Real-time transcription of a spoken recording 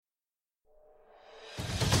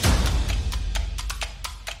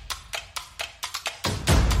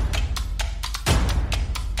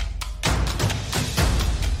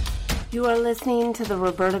You are listening to the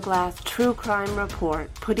Roberta Glass True Crime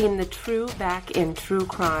Report, putting the true back in true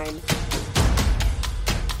crime.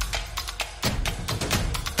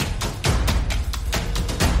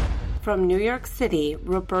 From New York City,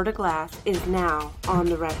 Roberta Glass is now on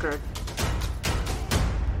the record.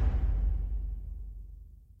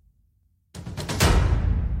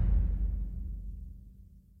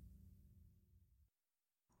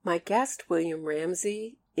 My guest, William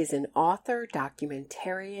Ramsey, is an author,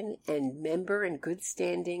 documentarian, and member in good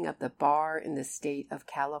standing of the bar in the state of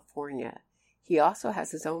California. He also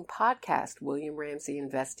has his own podcast, William Ramsey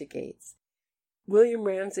Investigates. William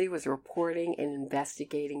Ramsey was reporting and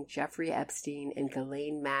investigating Jeffrey Epstein and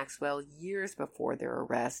Ghislaine Maxwell years before their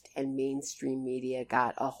arrest, and mainstream media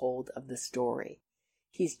got a hold of the story.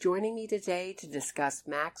 He's joining me today to discuss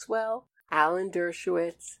Maxwell, Alan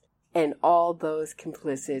Dershowitz, and all those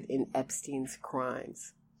complicit in Epstein's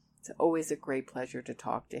crimes. It's always a great pleasure to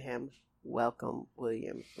talk to him. Welcome,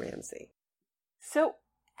 William Ramsey. So,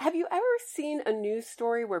 have you ever seen a news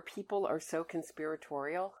story where people are so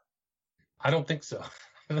conspiratorial? I don't think so.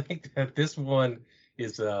 I think that this one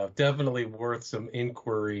is definitely worth some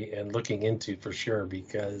inquiry and looking into for sure,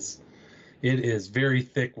 because it is very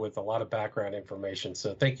thick with a lot of background information.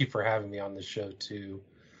 So thank you for having me on the show to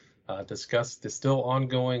discuss the still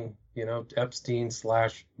ongoing,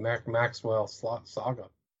 Epstein/Maxwell saga.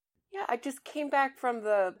 Yeah, I just came back from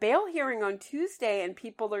the bail hearing on Tuesday, and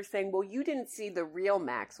people are saying, well, you didn't see the real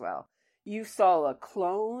Maxwell. You saw a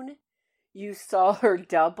clone. You saw her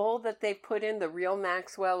double that they put in. The real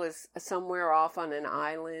Maxwell is somewhere off on an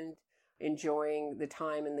island enjoying the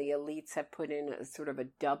time, and the elites have put in a sort of a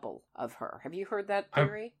double of her. Have you heard that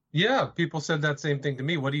theory? Yeah, people said that same thing to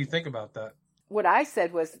me. What do you think about that? What I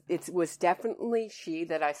said was it was definitely she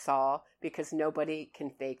that I saw, because nobody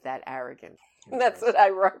can fake that arrogance. Okay. That's what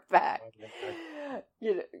I wrote back.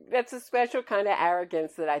 Okay. That's a special kind of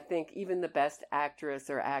arrogance that I think even the best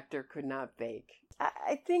actress or actor could not fake.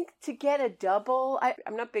 I think to get a double,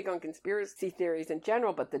 I'm not big on conspiracy theories in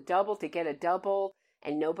general, but to get a double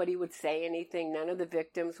and nobody would say anything, none of the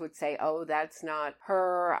victims would say, oh, that's not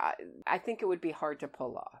her. I think it would be hard to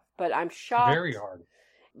pull off. But I'm shocked. Very hard.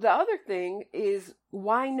 The other thing is,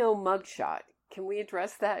 why no mugshot? Can we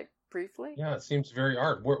address that briefly? Yeah, it seems very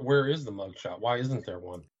hard. Where is the mugshot? Why isn't there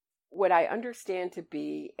one? What I understand to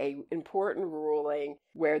be an important ruling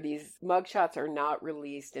where these mugshots are not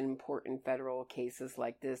released in important federal cases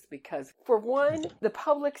like this, because for one, the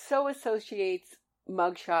public so associates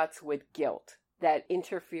mugshots with guilt that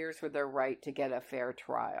interferes with their right to get a fair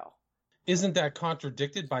trial. Isn't that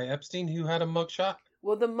contradicted by Epstein, who had a mugshot?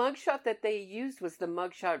 Well, the mugshot that they used was the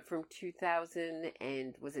mugshot from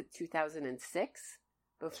 2006?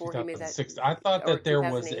 Before he made that. I thought that there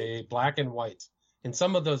was a black and white. In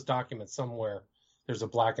some of those documents somewhere, there's a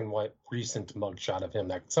black and white recent mugshot of him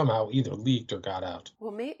that somehow either leaked or got out.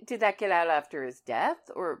 Well, did that get out after his death?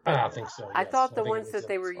 I don't think so. I thought the ones that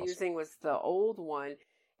they were using was the old one.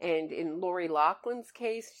 And in Lori Loughlin's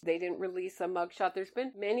case, they didn't release a mugshot. There's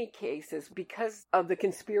been many cases because of the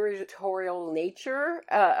conspiratorial nature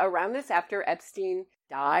around this after Epstein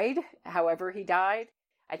died, however he died.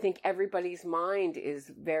 I think everybody's mind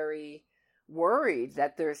is very worried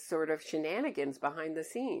that there's sort of shenanigans behind the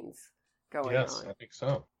scenes going on. Yes, I think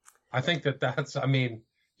so. I think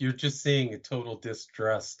you're just seeing a total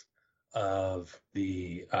distrust of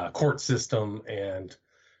the court system and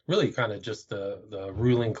really kind of just the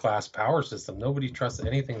ruling class power system. Nobody trusts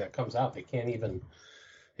anything that comes out. They can't even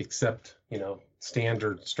accept,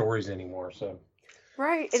 standard stories anymore. So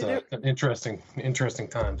right. It's interesting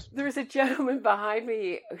times. There's a gentleman behind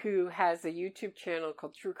me who has a YouTube channel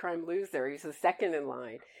called True Crime Loser. He's the second in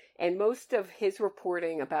line. And most of his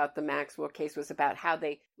reporting about the Maxwell case was about how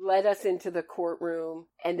they led us into the courtroom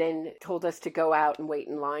and then told us to go out and wait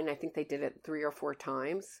in line. I think they did it 3 or 4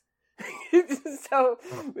 times. So,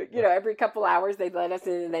 every couple hours they'd let us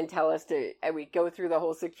in and then tell us and we go through the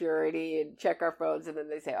whole security and check our phones, and then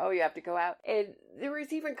they say, oh, you have to go out. And there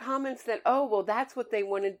was even comments that, oh, well, that's what they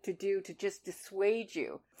wanted to do to just dissuade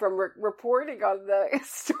you from reporting on the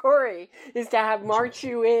story, is to have march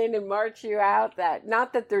you in and march you out. That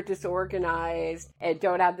not that they're disorganized and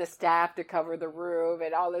don't have the staff to cover the room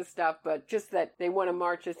and all this stuff, but just that they want to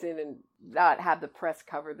march us in and not have the press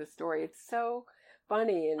cover the story. It's so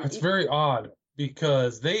funny. And it's very odd,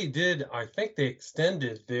 because I think they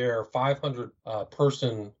extended their 500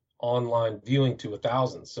 person online viewing to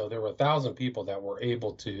 1,000. So there were 1,000 people that were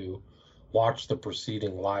able to watch the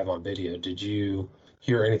proceeding live on video. Did you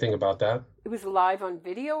hear anything about that? It was live on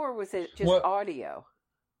video, or was it just audio?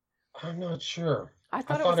 I'm not sure. I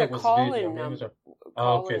thought it was a call-in number.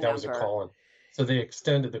 Okay, that was a call-in. So they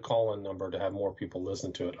extended the call-in number to have more people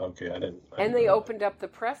listen to it. Okay, I didn't And they know opened up the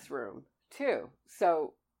press room too.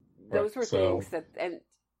 So that. Right. those were So things that, and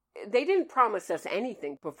they didn't promise us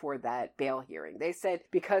anything before that bail hearing. They said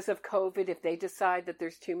because of COVID, if they decide that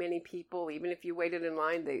there's too many people, even if you waited in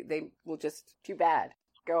line, they will just, too bad,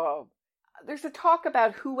 go home. There's a talk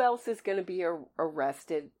about who else is going to be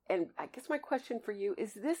arrested. And I guess my question for you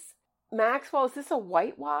is this, Maxwell, is this a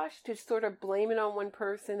whitewash to sort of blame it on one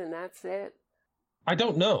person and that's it? I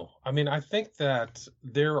don't know. I mean, I think that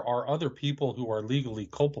there are other people who are legally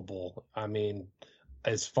culpable. I mean,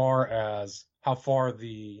 as far as how far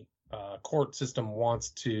the court system wants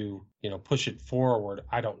to, push it forward,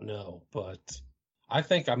 I don't know. But I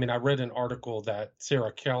think, I mean, I read an article that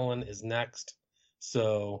Sarah Kellen is next.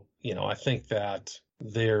 So, I think that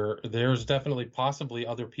there's definitely possibly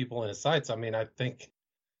other people in his sights. I mean, I think,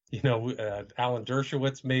 Alan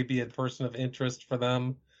Dershowitz may be a person of interest for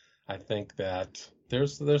them. I think that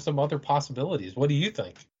there's some other possibilities. What do you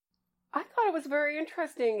think? I thought it was very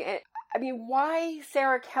interesting. I mean, why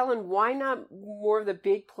Sarah Kellen? Why not more of the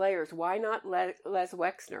big players? Why not Les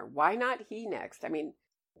Wexner? Why not he next? I mean,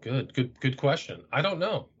 good question. I don't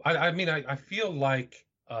know. I mean, I feel like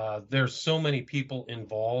there's so many people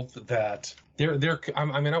involved that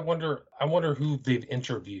I mean, I wonder who they've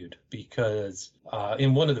interviewed, because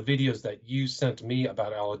in one of the videos that you sent me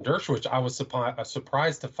about Alan Dershowitz, I was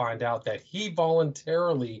surprised to find out that he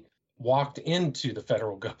voluntarily walked into the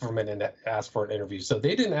federal government and asked for an interview. So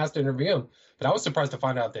they didn't ask to interview him, but I was surprised to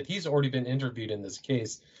find out that he's already been interviewed in this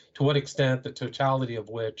case. To what extent, the totality of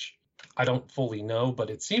which, I don't fully know, but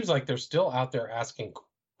it seems like they're still out there asking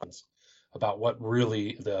questions about what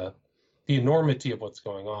really the enormity of what's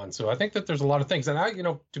going on. So I think that there's a lot of things. And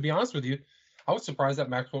to be honest with you, I was surprised that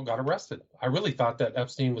Maxwell got arrested. I really thought that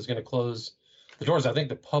Epstein was going to close the doors. I think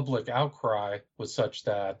the public outcry was such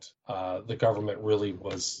that the government really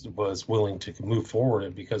was willing to move forward,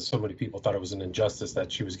 and because so many people thought it was an injustice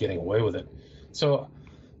that she was getting away with it. So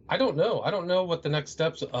I don't know. I don't know what the next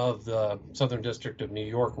steps of the Southern District of New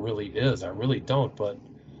York really is. I really don't. But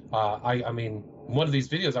I mean, one of these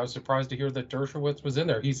videos, I was surprised to hear that Dershowitz was in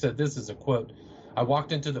there. He said, this is a quote, "I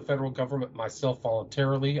walked into the federal government myself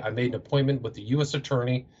voluntarily. I made an appointment with the U.S.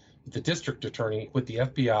 attorney, with the district attorney, with the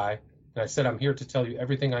FBI, and I said, I'm here to tell you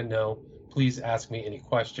everything I know. Please ask me any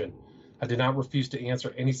question. I did not refuse to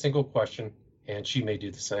answer any single question, and she may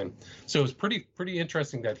do the same." So it's pretty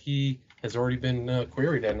interesting that he has already been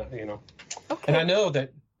queried, and Okay. And I know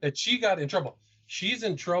that she got in trouble. She's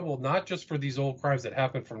in trouble not just for these old crimes that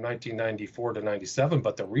happened from 1994 to 97,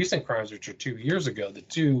 but the recent crimes, which are 2 years ago, the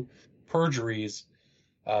two perjuries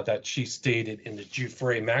that she stated in the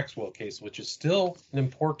Giuffre Maxwell case, which is still an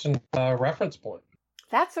important reference point.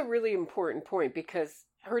 That's a really important point, because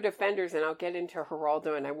her defenders, and I'll get into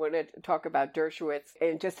Geraldo, and I want to talk about Dershowitz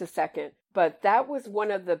in just a second, but that was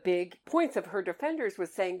one of the big points of her defenders,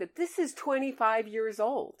 was saying that this is 25 years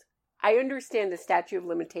old. I understand the statute of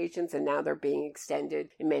limitations, and now they're being extended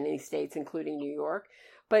in many states, including New York.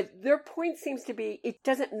 But their point seems to be it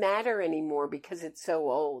doesn't matter anymore because it's so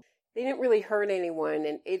old. They didn't really hurt anyone,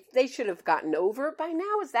 and they should have gotten over it by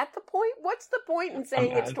now. Is that the point? What's the point in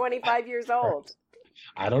saying it's 25 years old?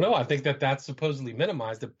 I don't know. I think that that's supposedly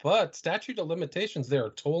minimized it, but statute of limitations, there are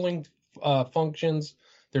tolling functions.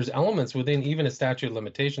 There's elements within even a statute of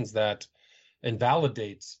limitations that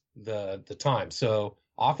invalidates the time. So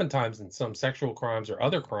oftentimes in some sexual crimes or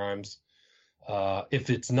other crimes, if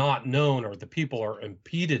it's not known or the people are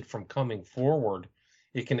impeded from coming forward,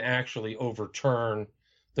 it can actually overturn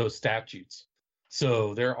those statutes.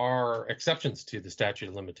 So there are exceptions to the statute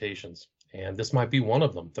of limitations, and this might be one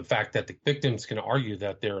of them. The fact that the victims can argue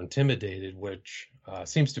that they're intimidated, which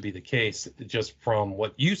seems to be the case just from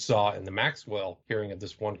what you saw in the Maxwell hearing of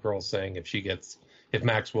this one girl saying if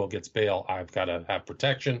Maxwell gets bail, I've got to have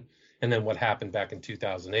protection. And then what happened back in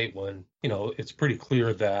 2008 when, it's pretty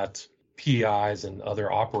clear that PIs and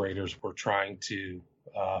other operators were trying to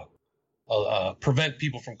prevent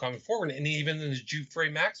people from coming forward. And even in the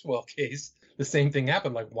Giuffre Maxwell case, the same thing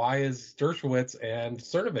happened. Like, why is Dershowitz and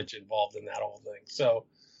Cernovich involved in that whole thing? So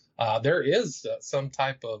there is some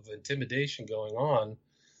type of intimidation going on.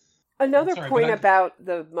 Another point about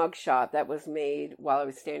the mugshot that was made while I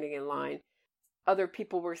was standing in line, other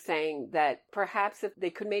people were saying that perhaps if they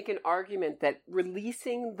could make an argument that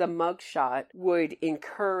releasing the mugshot would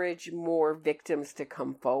encourage more victims to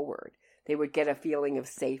come forward. They would get a feeling of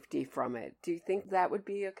safety from it. Do you think that would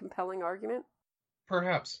be a compelling argument?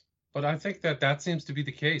 Perhaps. But I think that seems to be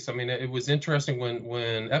the case. I mean, it was interesting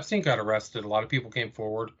when Epstein got arrested, a lot of people came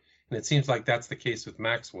forward, and it seems like that's the case with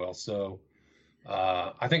Maxwell. So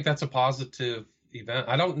I think that's a positive event.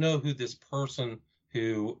 I don't know who this person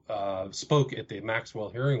who spoke at the Maxwell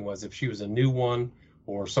hearing was, if she was a new one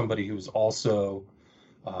or somebody who was also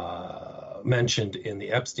mentioned in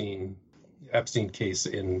the Epstein case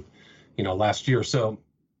in, last year. So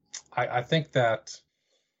I think that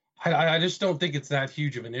I just don't think it's that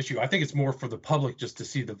huge of an issue. I think it's more for the public just to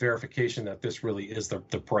see the verification that this really is the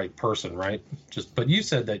right person, right? But you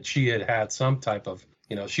said that she had some type of,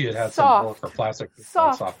 she had some work or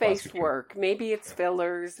soft face work. Maybe it's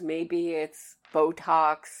fillers, maybe it's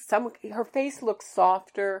Botox. Her face looks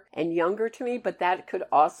softer and younger to me, but that could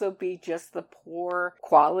also be just the poor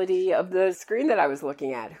quality of the screen that I was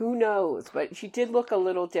looking at. Who knows? But she did look a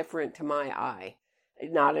little different to my eye,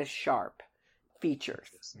 not as sharp features.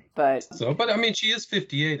 But I mean, she is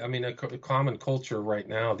 58. I mean, a common culture right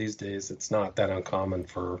now these days, it's not that uncommon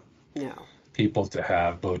for people to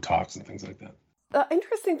have Botox and things like that. The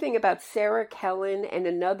interesting thing about Sarah Kellen and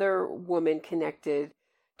another woman connected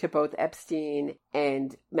to both Epstein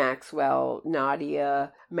and Maxwell,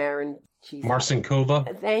 Nadia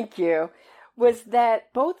Marcinkova. Thank you. Was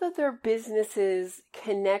that both of their businesses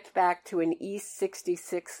connect back to an East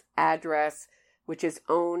 66 address, which is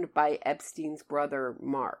owned by Epstein's brother,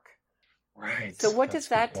 Mark. Right. So what does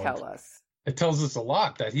that tell us? It tells us a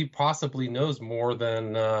lot, that he possibly knows more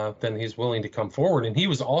than he's willing to come forward. And he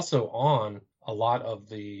was also on a lot of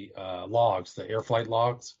the logs, the air flight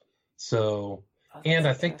logs. So, and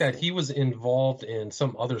I think that he was involved in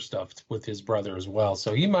some other stuff with his brother as well.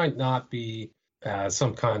 So he might not be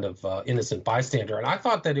some kind of innocent bystander. And I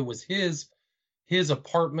thought that it was his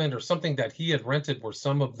apartment or something that he had rented where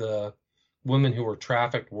some of the women who were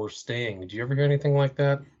trafficked were staying. Did you ever hear anything like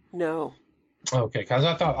that? No. Okay, because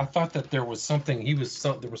I thought that there was something.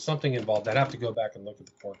 There was something involved. I'd have to go back and look at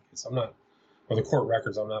the court case. The court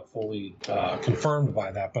records. I'm not fully confirmed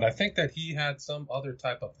by that, but I think that he had some other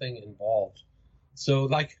type of thing involved. So,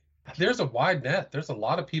 there's a wide net. There's a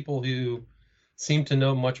lot of people who seem to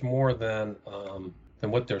know much more than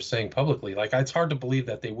what they're saying publicly. It's hard to believe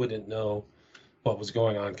that they wouldn't know what was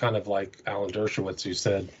going on. Kind of like Alan Dershowitz, who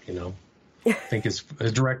said, I think his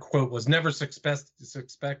direct quote was, "Never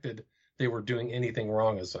suspected they were doing anything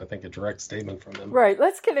wrong," is, I think, a direct statement from them. Right.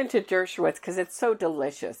 Let's get into Dershowitz because it's so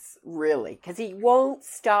delicious, really, because he won't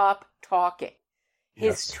stop talking.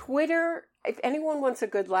 His Twitter, if anyone wants a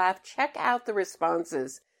good laugh, check out the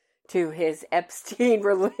responses to his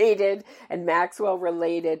Epstein-related and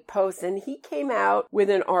Maxwell-related posts. And he came out with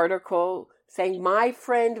an article saying, "My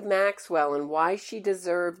friend Maxwell and why she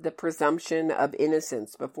deserved the presumption of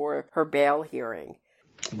innocence before her bail hearing."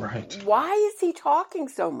 Right. Why is he talking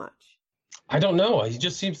so much? I don't know. He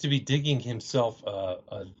just seems to be digging himself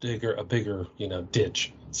a bigger,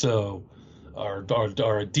 ditch. So, or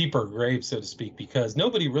a deeper grave, so to speak, because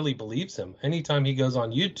nobody really believes him. Anytime he goes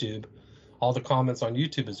on YouTube, all the comments on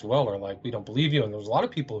YouTube as well are like, "We don't believe you." And there's a lot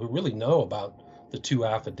of people who really know about the two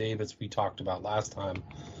affidavits we talked about last time,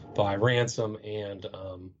 by Ransom and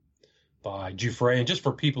by Giuffre. And just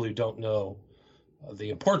for people who don't know, the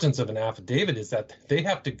importance of an affidavit is that they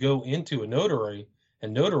have to go into a notary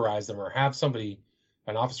and notarize them, or have somebody,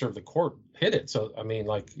 an officer of the court, hit it. So, I mean,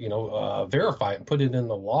 verify it and put it in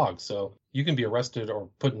the log. So you can be arrested or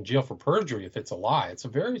put in jail for perjury if it's a lie. It's a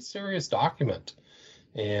very serious document.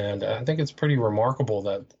 And I think it's pretty remarkable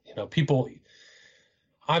that, people,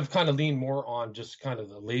 I've kind of leaned more on just kind of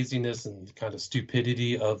the laziness and kind of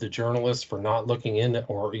stupidity of the journalists for not looking in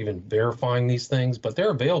or even verifying these things, but they're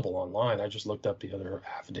available online. I just looked up the other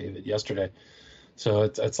affidavit yesterday. So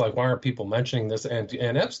it's like, why aren't people mentioning this? And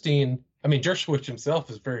Epstein, I mean, Dershowitz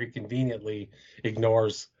himself is very conveniently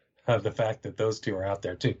ignores the fact that those two are out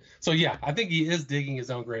there too. So yeah, I think he is digging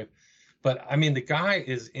his own grave. But I mean, the guy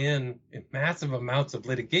is in massive amounts of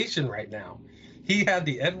litigation right now. He had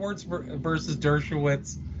the Edwards versus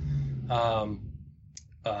Dershowitz.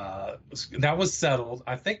 That was settled.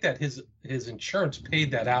 I think that his insurance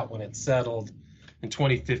paid that out when it settled in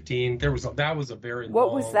 2015. That was a very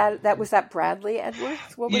What was that? That was that Bradley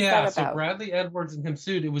Edwards? What was that about? So Bradley Edwards and him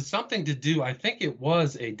sued. It was something to do, I think it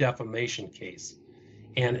was a defamation case.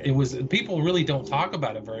 And it was, people really don't talk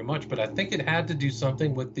about it very much, but I think it had to do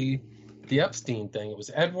something with the Epstein thing. It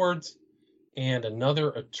was Edwards and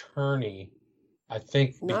another attorney, I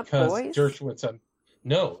think, Not because Boyce? Dershowitz.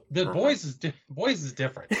 No, the Boyce is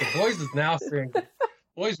different. The Boyce is now saying,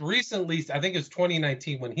 Boyce recently, I think it was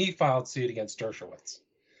 2019 when he filed suit against Dershowitz.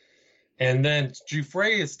 And then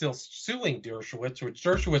Giuffre is still suing Dershowitz, which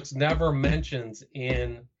Dershowitz never mentions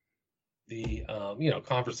in the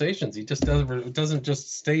conversations. He just doesn't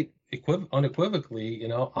just state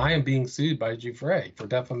unequivocally, I am being sued by Giuffre for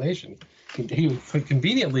defamation. He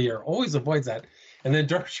conveniently or always avoids that. And then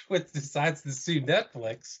Dershowitz decides to sue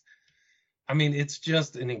Netflix. I mean, it's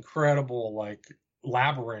just an incredible, like,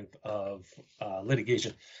 labyrinth of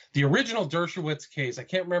litigation. The original Dershowitz case, I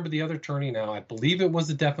can't remember the other attorney now. I believe it was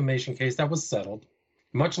a defamation case that was settled,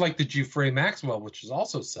 much like the Giuffre Maxwell, which was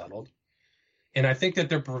also settled. And I think that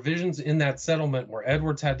there are provisions in that settlement where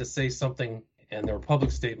Edwards had to say something, and there were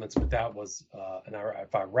public statements, but that was,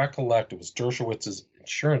 if I recollect, it was Dershowitz's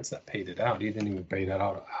insurance that paid it out. He didn't even pay that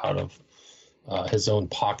out of his own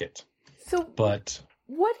pocket. But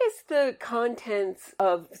what is the contents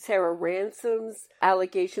of Sarah Ransom's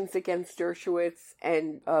allegations against Dershowitz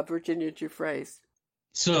and Virginia Giuffre's?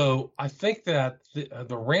 So I think that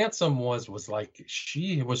the ransom was like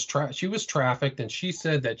she was trafficked, and she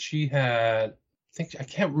said that she had, I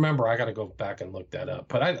can't remember. I got to go back and look that up.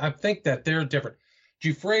 But I think that they're different.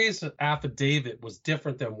 Giuffre's affidavit was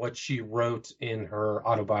different than what she wrote in her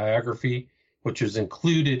autobiography, which was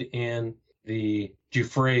included in the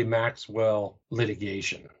Giuffre Maxwell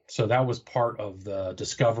litigation. So that was part of the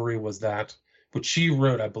discovery, was that, which she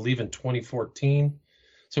wrote, I believe, in 2014.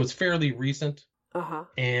 So it's fairly recent. Uh-huh.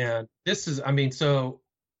 And this is, I mean, so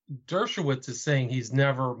Dershowitz is saying she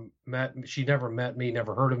never met me,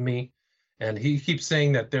 never heard of me. And he keeps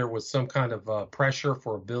saying that there was some kind of pressure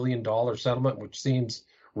for $1 billion settlement, which seems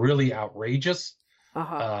really outrageous.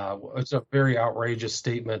 Uh-huh. It's a very outrageous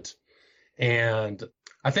statement. And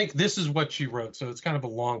I think this is what she wrote. So it's kind of a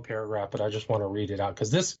long paragraph, but I just want to read it out.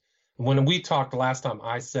 Because when we talked last time,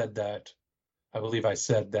 I believe I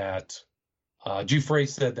said that Giuffre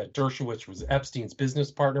said that Dershowitz was Epstein's business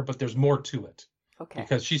partner, but there's more to it. Okay.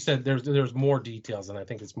 Because she said there's more details, and I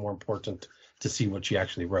think it's more important to see what she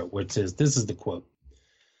actually wrote, which is, this is the quote.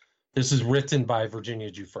 This is written by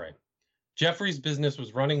Virginia Giuffre. Jeffrey's business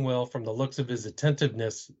was running well from the looks of his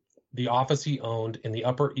attentiveness, the office he owned in the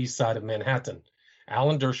Upper East Side of Manhattan.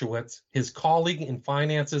 Alan Dershowitz, his colleague in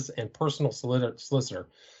finances and personal solicitor.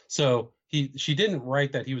 So she didn't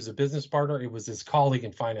write that he was a business partner. It was his colleague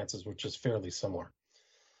in finances, which is fairly similar.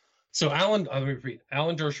 So Alan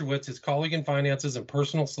Dershowitz, his colleague in finances and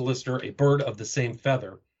personal solicitor, a bird of the same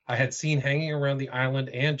feather, I had seen hanging around the island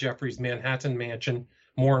and Jeffrey's Manhattan mansion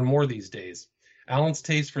more and more these days. Alan's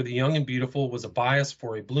taste for the young and beautiful was a bias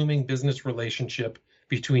for a blooming business relationship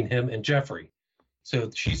between him and Jeffrey.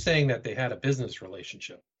 So she's saying that they had a business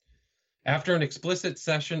relationship. After an explicit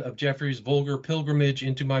session of Jeffrey's vulgar pilgrimage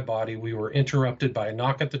into my body, we were interrupted by a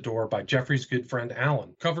knock at the door by Jeffrey's good friend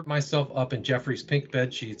Alan. Covered myself up in Jeffrey's pink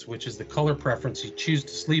bed sheets, which is the color preference he chose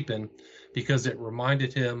to sleep in because it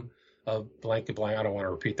reminded him of blank and blank. I don't want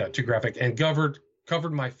to repeat that, too graphic, and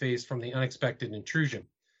covered my face from the unexpected intrusion.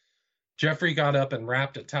 Jeffrey got up and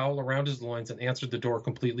wrapped a towel around his loins and answered the door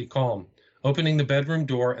completely calm. Opening the bedroom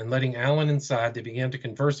door and letting Alan inside, they began to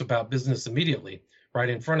converse about business immediately, right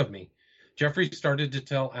in front of me. Jeffrey started to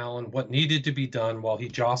tell Alan what needed to be done while he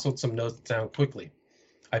jostled some notes down quickly.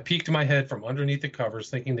 I peeked my head from underneath the covers,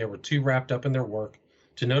 thinking they were too wrapped up in their work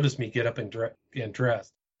to notice me get up and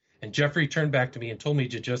dress. And Jeffrey turned back to me and told me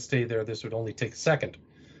to just stay there. This would only take a second.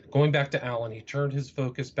 Going back to Alan, he turned his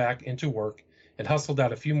focus back into work and hustled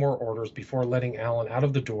out a few more orders before letting Alan out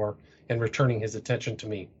of the door and returning his attention to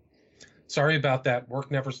me. Sorry about that. Work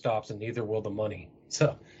never stops, and neither will the money.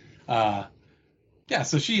 So,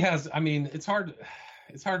 so she has, I mean, it's hard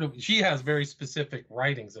to, she has very specific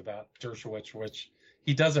writings about Dershowitz, which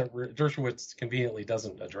Dershowitz conveniently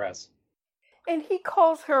doesn't address. And he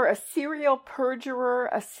calls her a serial perjurer,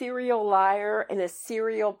 a serial liar, and a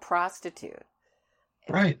serial prostitute.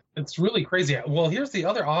 Right. It's really crazy. Well, here's the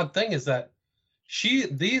other odd thing is that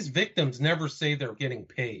these victims never say they're getting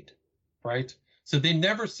paid, right? So they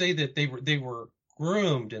never say that they were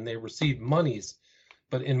groomed and they received monies.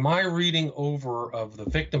 But in my reading over of the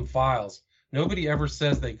victim files, nobody ever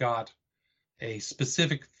says they got a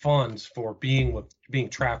specific funds for being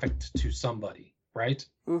trafficked to somebody, right?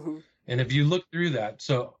 Mm-hmm. And if you look through that,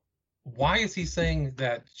 so why is he saying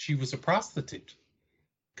that she was a prostitute?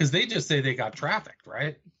 Because they just say they got trafficked,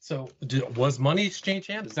 right? So was money exchanged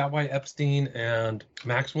hands? Is that why Epstein and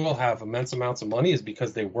Maxwell have immense amounts of money, is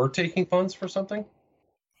because they were taking funds for something?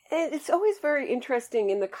 It's always very interesting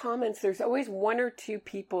in the comments. There's always one or two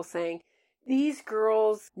people saying, these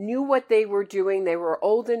girls knew what they were doing. They were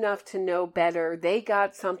old enough to know better. They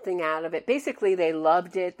got something out of it. Basically, they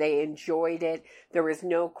loved it. They enjoyed it. There was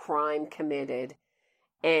no crime committed.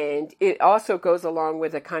 And it also goes along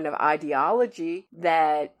with a kind of ideology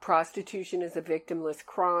that prostitution is a victimless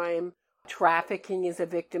crime, trafficking is a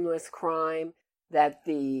victimless crime, that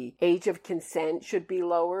the age of consent should be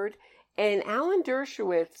lowered. And Alan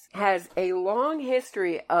Dershowitz has a long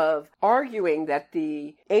history of arguing that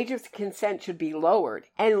the age of consent should be lowered,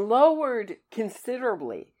 and lowered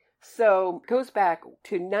considerably. So it goes back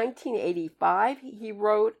to 1985. He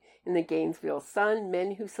wrote in the Gainesville Sun,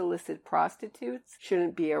 men who solicit prostitutes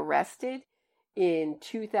shouldn't be arrested. In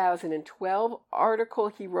 2012 article,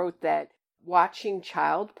 he wrote that watching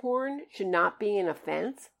child porn should not be an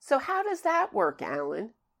offense. So how does that work,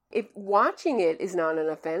 Alan? If watching it is not an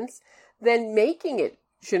offense, then making it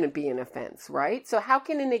shouldn't be an offense, right? So how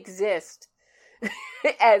can it exist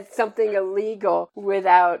as something illegal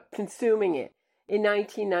without consuming it? In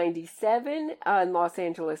 1997, in Los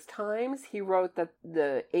Angeles Times, he wrote that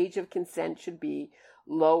the age of consent should be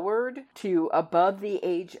lowered to above the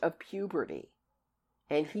age of puberty.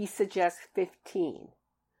 And he suggests 15.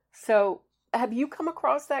 So have you come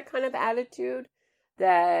across that kind of attitude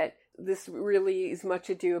that this really is much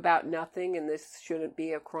ado about nothing and this shouldn't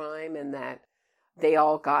be a crime and that they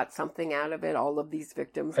all got something out of it? All of these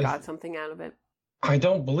victims got something out of it? I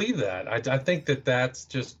don't believe that. I think that that's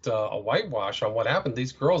just a whitewash on what happened.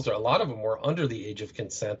 These girls, a lot of them were under the age of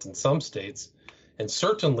consent in some states. And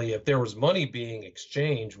certainly if there was money being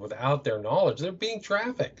exchanged without their knowledge, they're being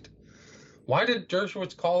trafficked. Why did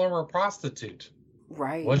Dershowitz call her a prostitute?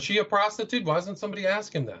 Right. Was she a prostitute? Why doesn't somebody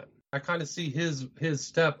ask him that? I kind of see his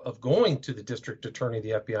step of going to the district attorney,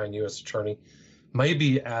 the FBI and U.S. attorney,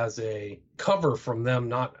 maybe as a cover from them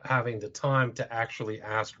not having the time to actually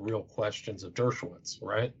ask real questions of Dershowitz,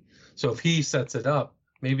 right? So if he sets it up,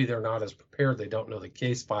 maybe they're not as prepared. They don't know the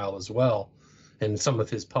case file as well and some of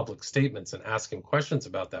his public statements and ask him questions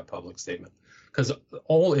about that public statement. Because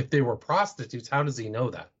if they were prostitutes, how does he know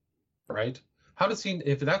that, right? How does he,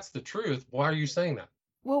 if that's the truth, why are you saying that?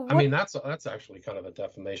 Well, I mean, that's actually kind of a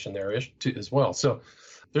defamation there as well. So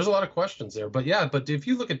there's a lot of questions there. But yeah, but if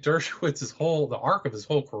you look at Dershowitz's the arc of his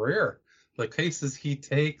whole career, the cases he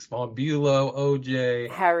takes, Von Bulow,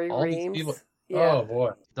 OJ, Harry all Reams. these people, Yeah. Oh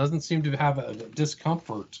boy, doesn't seem to have a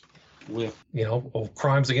discomfort with,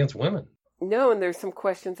 crimes against women. No, and there's some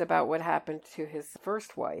questions about what happened to his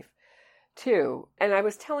first wife, too. And I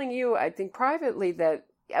was telling you, I think privately, that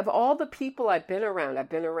of all the people I've been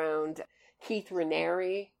around Keith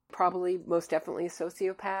Raniere, probably most definitely a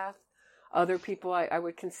sociopath. Other people I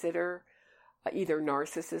would consider either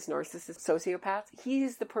narcissist, sociopath.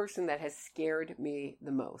 He's the person that has scared me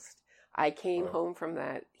the most. I came home from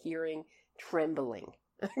that hearing trembling.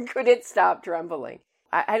 Couldn't stop trembling.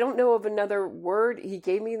 I don't know of another word. He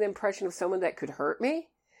gave me the impression of someone that could hurt me.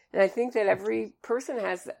 And I think that every person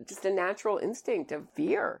has just a natural instinct of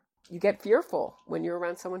fear. You get fearful when you're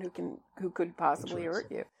around someone who could possibly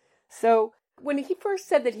hurt you. So when he first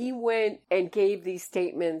said that he went and gave these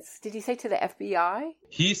statements, did he say to the FBI?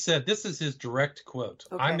 He said, this is his direct quote.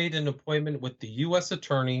 Okay. I made an appointment with the U.S.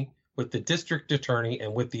 attorney, with the district attorney,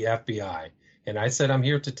 and with the FBI. And I said, I'm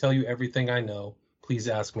here to tell you everything I know. Please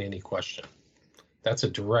ask me any question. That's a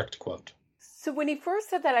direct quote. So when he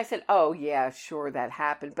first said that, I said, oh, yeah, sure, that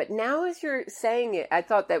happened. But now as you're saying it, I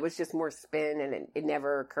thought that was just more spin and it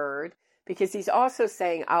never occurred. Because he's also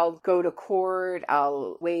saying, I'll go to court,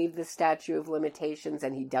 I'll waive the statute of limitations,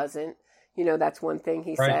 and he doesn't. That's one thing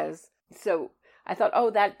he says. So I thought,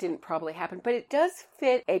 oh, that didn't probably happen. But it does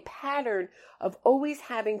fit a pattern of always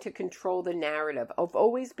having to control the narrative, of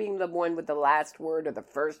always being the one with the last word or the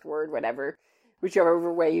first word,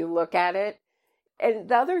 whichever way you look at it. And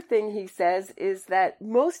the other thing he says is that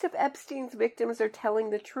most of Epstein's victims are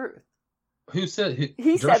telling the truth. Who said?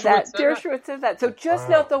 He said that. Dershowitz said that. So just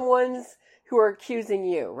not the ones who are accusing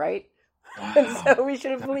you, right? And so we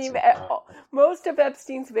should believe most of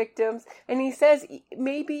Epstein's victims. And he says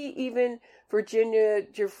maybe even Virginia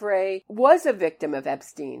Giuffre was a victim of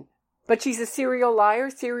Epstein. But she's a serial liar,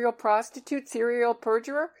 serial prostitute, serial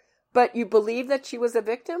perjurer. But you believe that she was a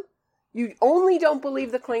victim? You only don't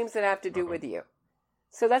believe the claims that have to do with you.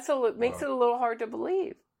 So makes it a little hard to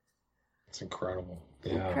believe. It's incredible.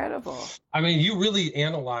 Yeah. Incredible. I mean, you really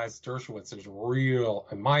analyzed Dershowitz's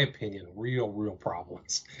in my opinion, real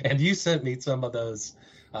problems. And you sent me some of those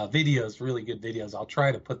videos, really good videos. I'll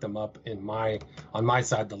try to put them up on my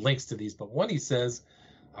side, the links to these. But one, he says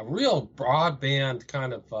a real broadband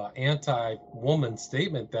kind of anti-woman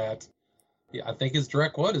statement that I think his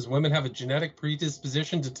direct quote is, women have a genetic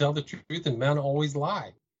predisposition to tell the truth and men always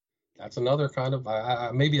lie. That's another kind of,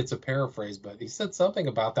 maybe it's a paraphrase, but he said something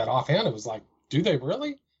about that offhand. It was like, do they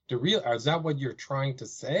really? Is that what you're trying to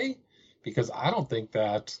say? Because I don't think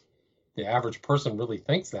that the average person really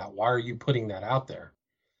thinks that. Why are you putting that out there?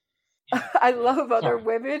 I love other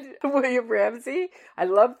women, William Ramsey. I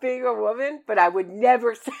love being a woman, but I would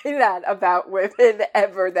never say that about women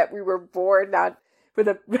ever, that we were born not with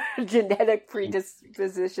a genetic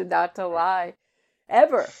predisposition not to lie,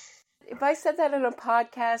 ever. If I said that in a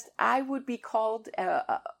podcast, I would be called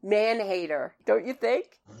a man-hater, don't you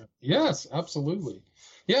think? Yes, absolutely.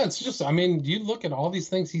 Yeah, it's just, I mean, you look at all these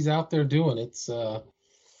things he's out there doing, it's a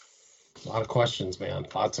lot of questions, man.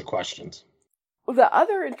 Lots of questions. Well, the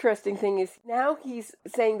other interesting thing is now he's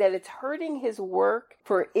saying that it's hurting his work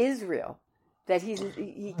for Israel, that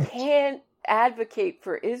he can't advocate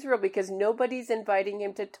for Israel because nobody's inviting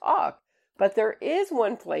him to talk. But there is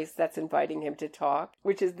one place that's inviting him to talk,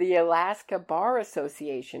 which is the Alaska Bar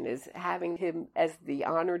Association is having him as the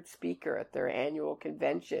honored speaker at their annual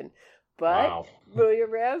convention. But, wow.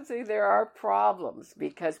 William Ramsey, there are problems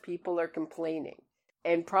because people are complaining,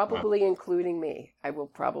 and probably including me. I will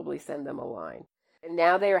probably send them a line. And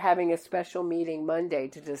now they are having a special meeting Monday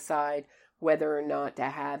to decide whether or not to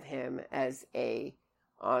have him as a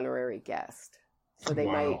honorary guest. So they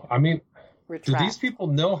might retract. Do these people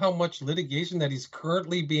know how much litigation that he's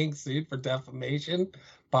currently being sued for defamation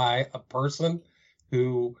by a person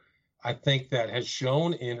who I think that has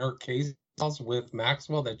shown in her case with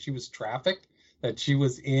Maxwell that she was trafficked, that she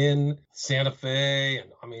was in Santa Fe and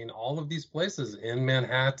I mean all of these places in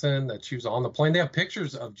Manhattan, that she was on the plane. They have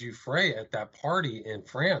pictures of Giuffre at that party in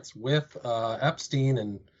France with Epstein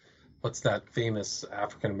and what's that famous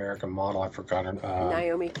African-American model? I forgot her.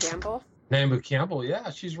 Naomi Campbell. Naomi Campbell, yeah,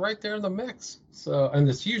 she's right there in the mix. So, and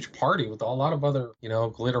this huge party with a lot of other,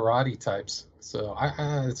 glitterati types. So,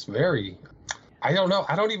 it's very, I don't know.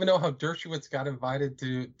 I don't even know how Dershowitz got invited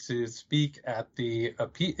to speak at the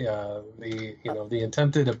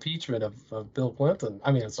attempted impeachment of Bill Clinton.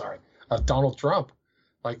 Of Donald Trump.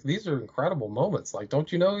 Like, these are incredible moments. Like,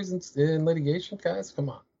 don't you know he's in litigation, guys? Come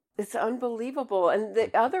on. It's unbelievable. And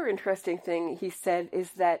the other interesting thing he said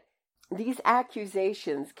is that these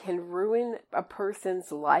accusations can ruin a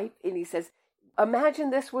person's life. And he says, imagine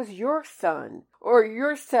this was your son or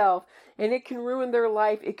yourself, and it can ruin their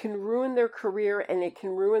life, it can ruin their career, and it can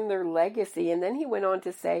ruin their legacy. And then he went on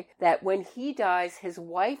to say that when he dies, his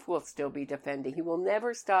wife will still be defending. He will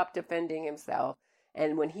never stop defending himself.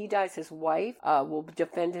 And when he dies, his wife will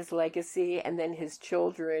defend his legacy, and then his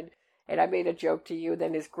children. And I made a joke to you,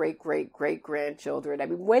 then his great-great-great-grandchildren. I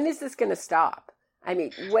mean, when is this going to stop? I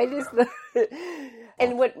mean, when is the...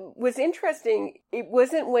 And what was interesting, it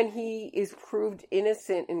wasn't when he is proved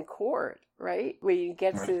innocent in court, right? When he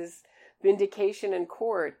gets his vindication in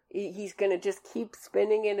court, he's going to just keep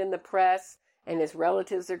spinning it in the press, and his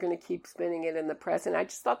relatives are going to keep spinning it in the press. And I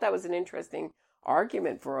just thought that was an interesting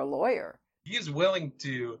argument for a lawyer. He is willing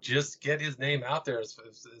to just get his name out there as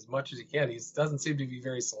much as he can. He doesn't seem to be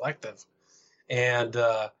very selective. And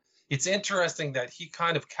it's interesting that he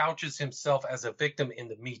kind of couches himself as a victim in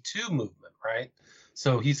the Me Too movement, right?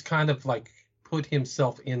 So he's kind of like put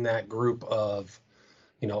himself in that group of,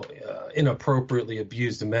 inappropriately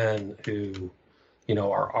abused men who,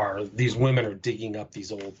 are these women are digging up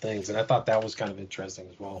these old things. And I thought that was kind of interesting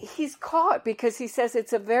as well. He's caught because he says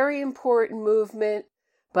it's a very important movement.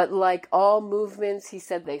 But like all movements, he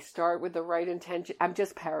said they start with the right intention. I'm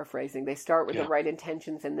just paraphrasing. They start with the right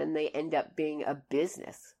intentions and then they end up being a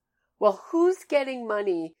business. Well, who's getting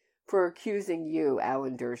money for accusing you,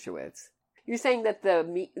 Alan Dershowitz? You're saying that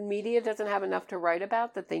the media doesn't have enough to write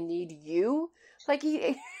about, that they need you? Like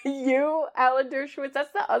you, Alan Dershowitz?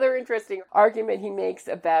 That's the other interesting argument he makes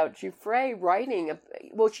about Giuffre writing.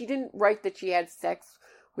 Well, she didn't write that she had sex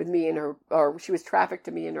with me or she was trafficked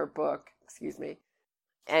to me in her book. Excuse me.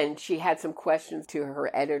 And she had some questions to her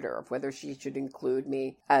editor of whether she should include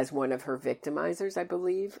me as one of her victimizers, I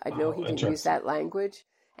believe. I know he didn't use that language.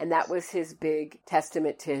 And that was his big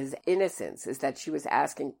testament to his innocence, is that she was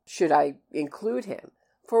asking, should I include him?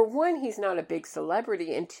 For one, he's not a big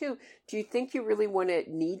celebrity. And two, do you think you really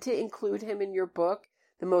need to include him in your book?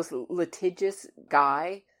 The most litigious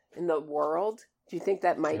guy in the world? Do you think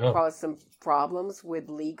that might cause some problems with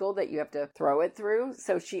legal that you have to throw it through?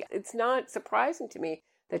 So it's not surprising to me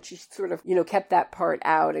that she sort of, kept that part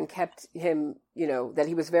out and kept him, that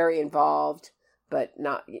he was very involved, but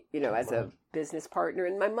not, as a business partner.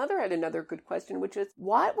 And my mother had another good question, which is,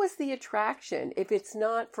 what was the attraction, if it's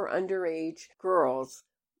not for underage girls,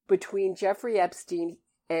 between Jeffrey Epstein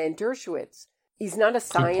and Dershowitz? He's not a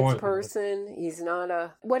science person. He's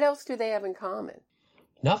not what else do they have in common?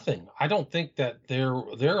 Nothing. I don't think that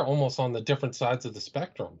they're almost on the different sides of the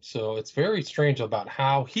spectrum. So it's very strange about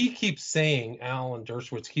how he keeps saying, Alan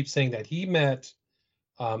Dershowitz keeps saying that he met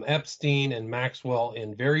Epstein and Maxwell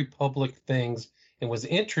in very public things and was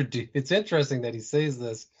introduced. It's interesting that he says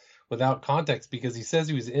this without context because he says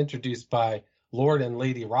he was introduced by Lord and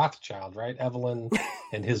Lady Rothschild, right? Evelyn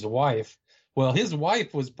and his wife. Well, his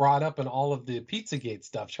wife was brought up in all of the Pizzagate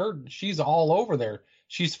stuff. She's all over there.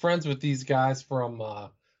 She's friends with these guys from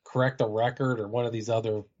Correct the Record or one of these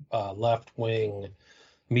other left-wing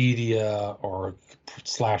media or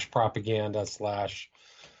slash propaganda slash,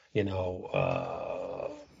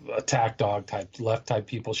 attack dog type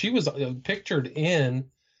people. She was pictured in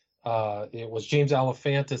it was James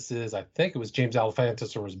Alefantis's, I think it was James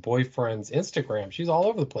Alefantis or his boyfriend's Instagram. She's all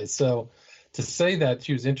over the place. So to say that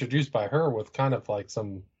she was introduced by her with kind of like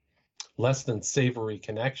some less than savory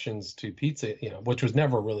connections to pizza, which was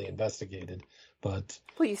never really investigated. But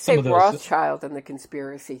well, you say Rothschild and the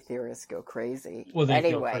conspiracy theorists go crazy. Well, they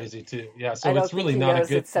anyway, go crazy too. Yeah, so it's really not a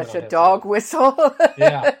good. It's such a dog whistle.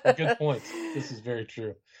 Yeah, good point. This is very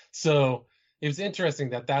true. So it was interesting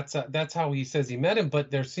that's how he says he met him, but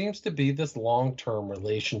there seems to be this long-term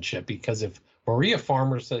relationship because if Maria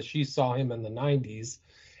Farmer says she saw him in the 90s,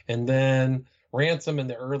 and then Ransom in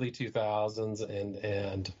the early 2000s,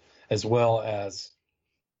 and as well as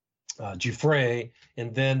Giuffre,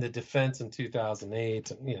 and then the defense in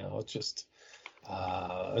 2008. It's just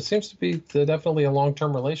it seems to be definitely a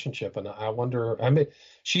long-term relationship, and I wonder. I mean,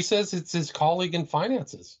 she says it's his colleague in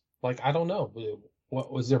finances. Like, I don't know.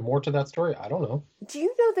 What was there more to that story? I don't know. Do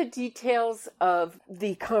you know the details of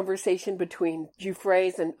the conversation between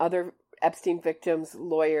Giuffre's and other Epstein victims'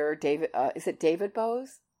 lawyer, David? Is it David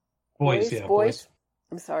Boies? Boies.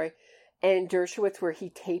 I'm sorry. And Dershowitz, where he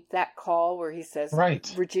taped that call where he says, right,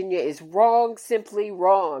 Virginia is wrong, simply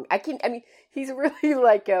wrong. He's really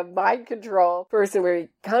like a mind control person where he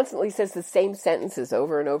constantly says the same sentences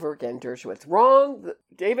over and over again. Dershowitz, wrong.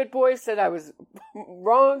 David Boies said I was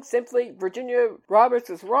wrong, simply. Virginia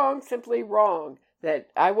Roberts was wrong, simply wrong.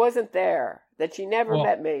 That I wasn't there. That she never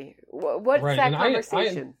met me. What's right. that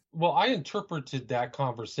conversation? I interpreted that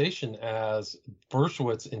conversation as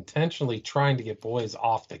Dershowitz intentionally trying to get Boies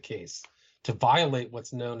off the case to violate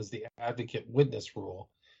what's known as the advocate witness rule,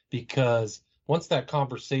 because once that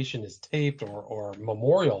conversation is taped or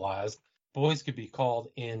memorialized, Boies could be called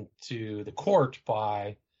into the court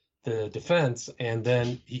by the defense, and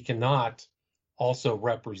then he cannot also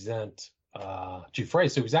represent Giuffre.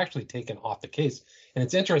 So he's actually taken off the case. And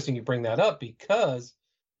it's interesting you bring that up because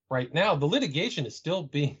right now the litigation is still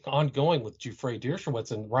being ongoing with Giuffre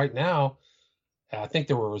Dershowitz. And right now, I think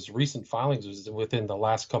there was recent filings within the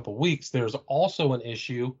last couple of weeks. There's also an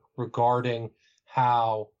issue regarding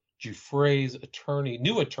how Giuffre's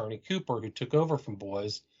new attorney, Cooper, who took over from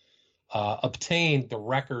Boies, obtained the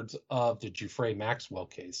records of the Giuffre Maxwell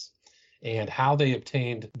case and how they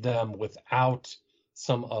obtained them without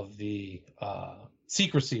some of the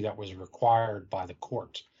secrecy that was required by the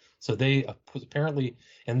court. So they apparently,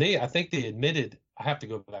 I think they admitted, I have to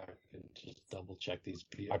go back and just double check these.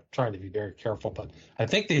 I'm trying to be very careful, but I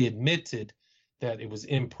think they admitted that it was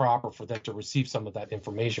improper for them to receive some of that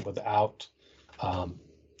information without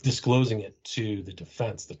disclosing it to the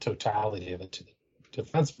defense, the totality of it to the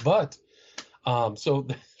defense. But so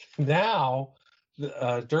now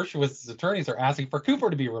Dershowitz's attorneys are asking for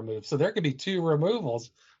Cooper to be removed. So there could be 2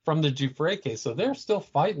 removals from the Giuffre case. So they're still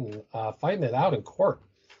fighting it out in court.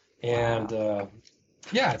 And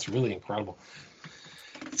it's really incredible.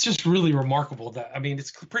 It's just really remarkable that,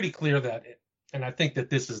 it's pretty clear that, and I think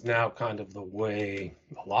that this is now kind of the way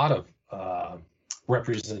a lot of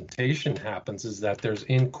representation happens, is that there's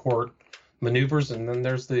in-court maneuvers and then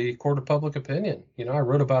there's the court of public opinion. I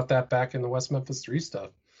wrote about that back in the West Memphis 3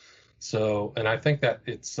 stuff. So, and I think that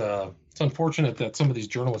it's unfortunate that some of these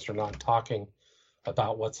journalists are not talking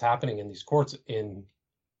about what's happening in these courts in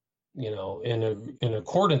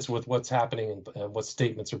accordance with what's happening and what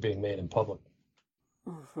statements are being made in public.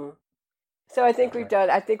 Mm-hmm. So I think we've done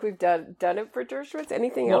it for Dershowitz.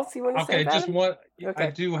 Anything else you want to say about just one. Okay. I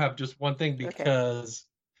do have just one thing because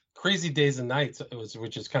Crazy Days and Nights,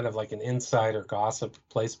 which is kind of like an insider gossip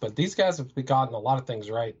place, but these guys have gotten a lot of things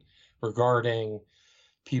right regarding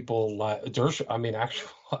people like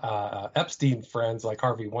Epstein friends like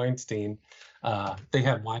Harvey Weinstein. They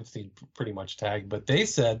had Weinstein pretty much tagged, but they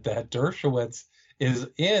said that Dershowitz is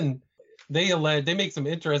in. They make some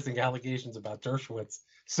interesting allegations about Dershowitz.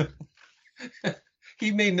 So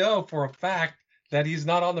he may know for a fact that he's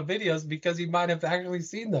not on the videos because he might have actually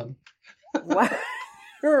seen them. What?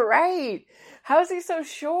 Right. How is he so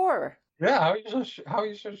sure? Yeah, how are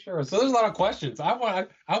you so sure? So there's a lot of questions.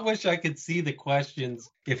 I wish I could see the questions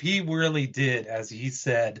if he really did, as he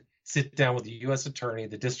said, sit down with the U.S. attorney,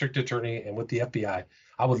 the district attorney, and with the FBI.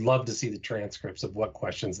 I would love to see the transcripts of what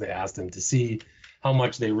questions they asked him to see how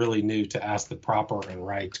much they really knew to ask the proper and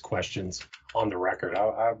right questions on the record.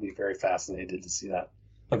 I would be very fascinated to see that.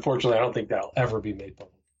 Unfortunately, I don't think that'll ever be made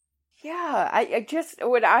public. Yeah, I just,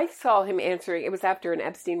 what I saw him answering, it was after an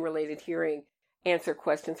Epstein-related hearing, answer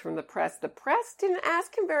questions from the press. The press didn't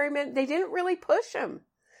ask him very many, they didn't really push him.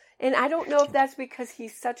 And I don't know if that's because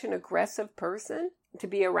he's such an aggressive person to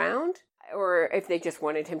be around, or if they just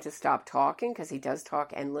wanted him to stop talking, because he does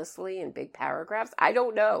talk endlessly in big paragraphs. I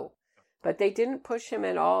don't know. But they didn't push him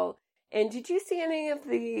at all. And did you see any of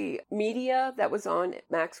the media that was on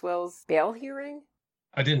Maxwell's bail hearing?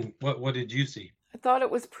 I didn't. What did you see? I thought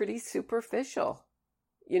it was pretty superficial.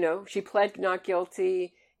 You know, she pled not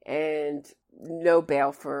guilty and no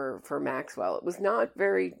bail for Maxwell. It was not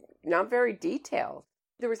very detailed.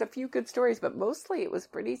 There was a few good stories, but mostly it was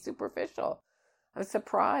pretty superficial. I was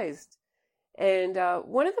surprised. And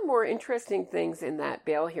one of the more interesting things in that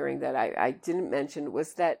bail hearing that I didn't mention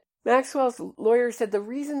was that Maxwell's lawyer said the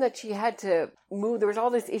reason that she had to move, there was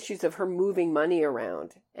all these issues of her moving money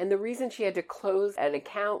around. And the reason she had to close an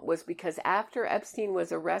account was because after Epstein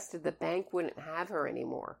was arrested, the bank wouldn't have her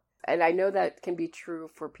anymore. And I know that can be true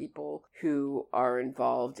for people who are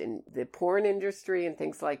involved in the porn industry and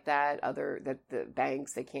things like that. The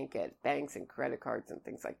banks, they can't get banks and credit cards and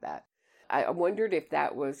things like that. I wondered if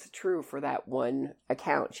that was true for that one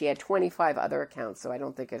account. She had 25 other accounts, so I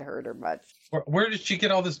don't think it hurt her much. Where did she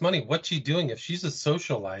get all this money? What's she doing? If she's a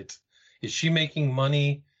socialite, is she making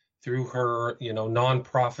money through her,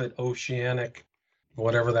 nonprofit Oceanic,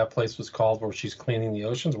 whatever that place was called, where she's cleaning the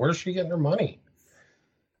oceans? Where's she getting her money?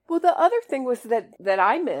 Well, the other thing was that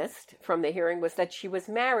I missed from the hearing was that she was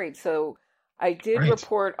married. So I did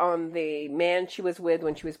report on the man she was with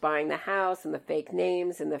when she was buying the house and the fake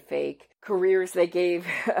names and the fake careers they gave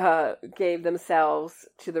themselves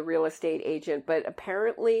to the real estate agent. But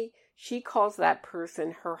apparently she calls that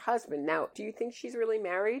person her husband. Now, do you think she's really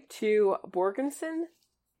married to Borgenson?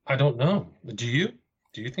 I don't know. Do you?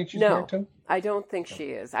 Do you think she's married to him? I don't think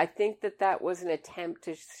she is. I think that was an attempt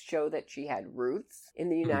to show that she had roots in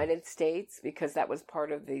the United States, because that was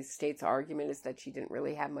part of the state's argument, is that she didn't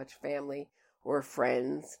really have much family or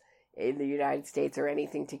friends in the United States or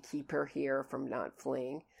anything to keep her here from not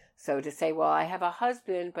fleeing. So to say, well, I have a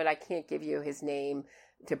husband, but I can't give you his name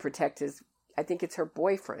to protect I think it's her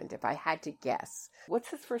boyfriend, if I had to guess. What's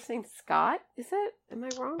his first name? Scott? Is it? Am I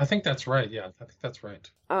wrong? I think that's right. Yeah, I think that's right.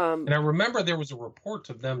 And I remember there was a report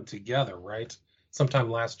of them together, right?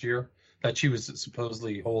 Sometime last year, that she was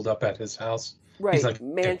supposedly holed up at his house. Right, He's like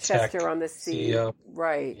Manchester on the Sea. CEO.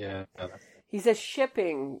 Right. Yeah. He's a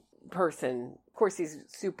shipping person. Of course, he's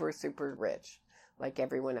super, super rich, like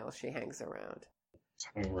everyone else she hangs around.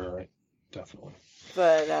 Right. Definitely.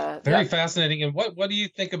 But very fascinating. And what do you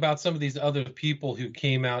think about some of these other people who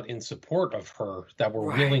came out in support of her that were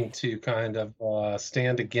willing to kind of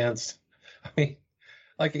stand against? I mean,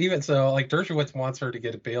 like even so, like Dershowitz wants her to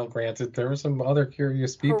get a bail granted. There were some other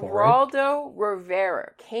curious people. Geraldo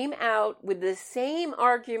Rivera came out with the same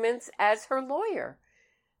arguments as her lawyer,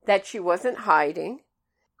 that she wasn't hiding.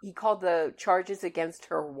 He called the charges against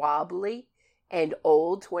her wobbly and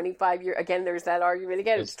old. 25 years. Again, there's that argument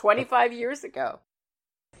again. It's 25 years ago.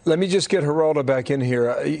 Let me just get Geraldo back in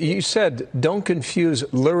here. You said don't confuse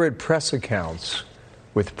lurid press accounts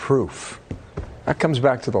with proof. That comes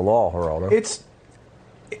back to the law, Geraldo.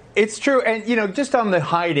 It's true. And, just on the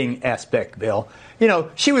hiding aspect, Bill,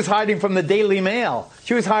 she was hiding from the Daily Mail.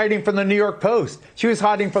 She was hiding from the New York Post. She was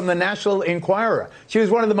hiding from the National Enquirer. She was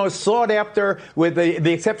one of the most sought after, with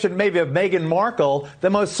the exception maybe of Meghan Markle, the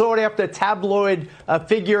most sought after tabloid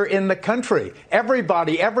figure in the country. Every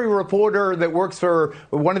reporter that works for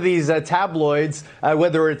one of these tabloids,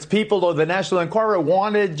 whether it's People or the National Enquirer,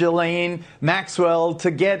 wanted Ghislaine Maxwell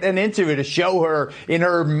to get an interview to show her in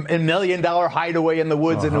her $1 million hideaway in the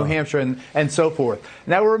woods in New Hampshire and so forth.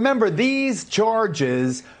 Now, remember, these charges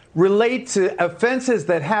relate to offenses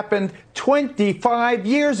that happened 25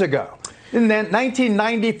 years ago, in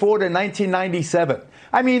 1994 to 1997.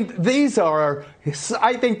 I mean,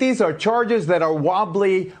 I think these are charges that are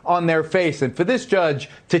wobbly on their face. And for this judge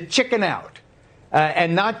to chicken out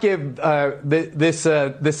and not give this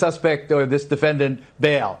suspect or this defendant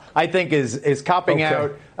bail, I think is copping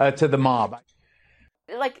out to the mob.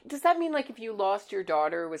 Like, does that mean, like, if you lost your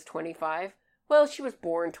daughter who was 25? Well, she was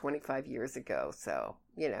born 25 years ago, so,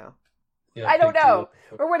 Yeah, I don't know.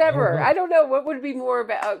 Or whatever. I don't know. What would it be more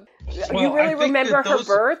about? Well, you really remember her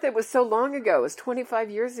birth? It was so long ago. It was 25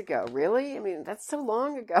 years ago. Really? I mean, that's so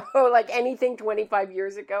long ago. Like, anything 25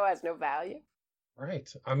 years ago has no value. Right.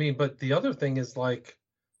 I mean, but the other thing is, like,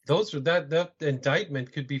 that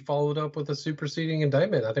indictment could be followed up with a superseding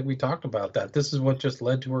indictment. I think we talked about that. This is what just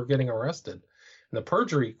led to her getting arrested. And the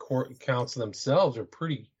perjury court counts themselves are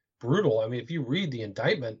pretty brutal. I mean, if you read the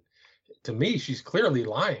indictment, to me, she's clearly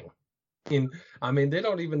lying. I mean, they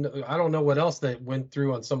don't even. I don't know what else they went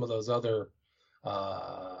through on some of those other,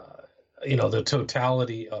 the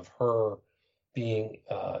totality of her being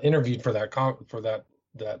interviewed for that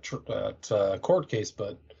court case.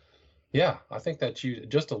 But yeah, I think that she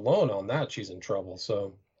just alone on that she's in trouble.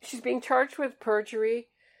 So she's being charged with perjury.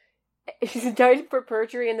 She's indicted for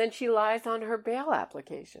perjury, and then she lies on her bail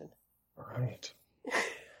application. Right.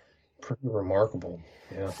 Pretty remarkable.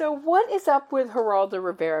 Yeah. So what is up with Geraldo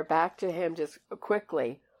Rivera? Back to him just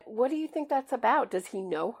quickly. What do you think that's about? Does he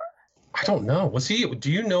know her? I don't know.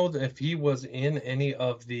 Do you know if he was in any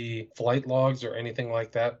of the flight logs or anything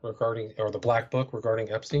like that or the black book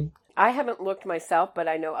regarding Epstein? I haven't looked myself, but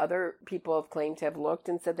I know other people have claimed to have looked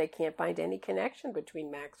and said they can't find any connection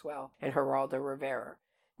between Maxwell and Geraldo Rivera.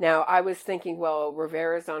 Now, I was thinking, well,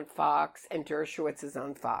 Rivera's on Fox and Dershowitz is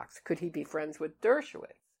on Fox. Could he be friends with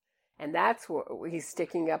Dershowitz? And that's what he's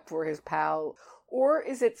sticking up for his pal. Or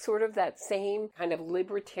is it sort of that same kind of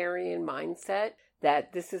libertarian mindset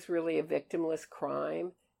that this is really a victimless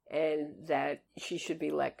crime and that she should be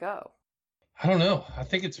let go? I don't know. I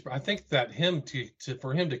think that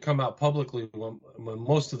for him to come out publicly when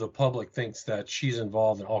most of the public thinks that she's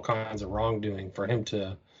involved in all kinds of wrongdoing, for him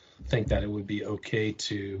to think that it would be okay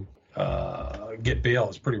to get bail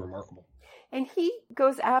is pretty remarkable. And he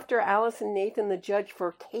goes after Allison Nathan, the judge,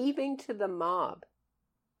 for caving to the mob.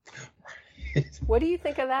 Right. What do you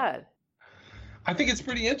think of that? I think it's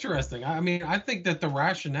pretty interesting. I mean, I think that the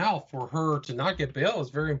rationale for her to not get bail is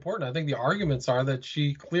very important. I think the arguments are that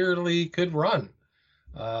she clearly could run.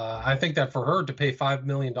 I think that for her to pay $5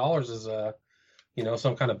 million as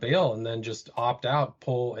some kind of bail and then just opt out,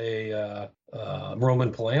 pull a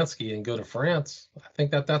Roman Polanski and go to France, I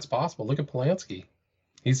think that that's possible. Look at Polanski.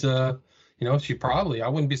 He's she probably, I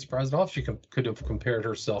wouldn't be surprised at all if she could have compared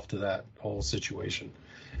herself to that whole situation.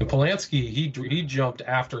 And Polanski, he jumped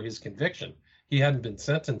after his conviction. He hadn't been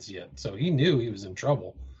sentenced yet, so he knew he was in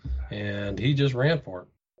trouble, and he just ran for it.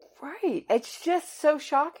 Right. It's just so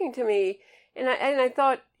shocking to me. And I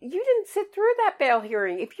thought, you didn't sit through that bail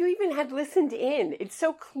hearing. If you even had listened in, it's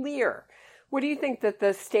so clear. What do you think that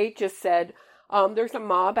the state just said? There's a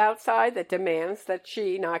mob outside that demands that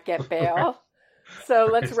she not get bail. So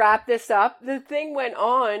let's wrap this up. The thing went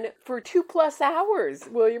on for 2+ hours,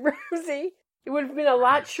 William Rosie. It would have been a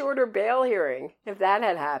lot shorter bail hearing if that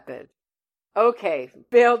had happened. Okay,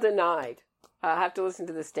 bail denied. I have to listen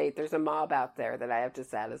to the state. There's a mob out there that I have to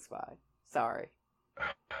satisfy. Sorry.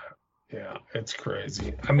 Yeah, it's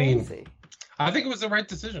crazy. I mean, I think it was the right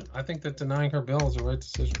decision. I think that denying her bail is the right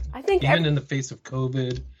decision. I think even in the face of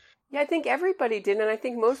COVID. Yeah, I think everybody did, and I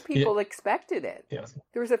think most people expected it. Yeah.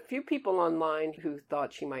 There was a few people online who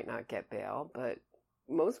thought she might not get bail, but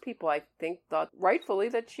most people, I think, thought rightfully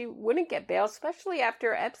that she wouldn't get bail, especially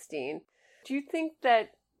after Epstein. Do you think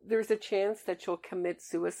that there's a chance that she'll commit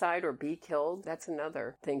suicide or be killed? That's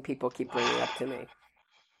another thing people keep bringing up to me.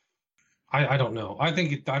 I don't know. I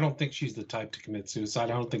don't think she's the type to commit suicide.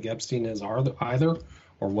 I don't think Epstein is either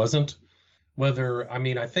or wasn't.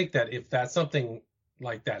 I think that if that's something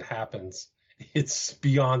like that happens, it's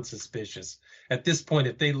beyond suspicious. At this point,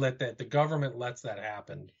 if the government lets that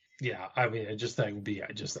happen, yeah, I mean, that would be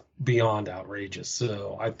just beyond outrageous.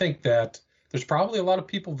 So I think that there's probably a lot of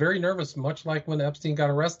people very nervous, much like when Epstein got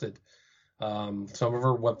arrested. Some of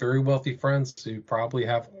her very wealthy friends who probably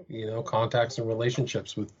have, contacts and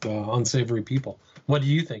relationships with unsavory people. What do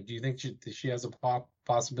you think? Do you think she has a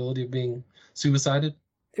possibility of being suicided?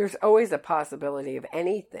 There's always a possibility of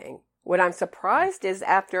anything. What I'm surprised is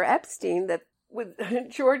after Epstein that with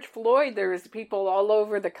George Floyd, there's people all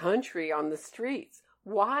over the country on the streets.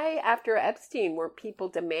 Why after Epstein were people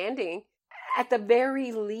demanding at the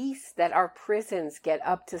very least that our prisons get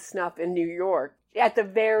up to snuff in New York? At the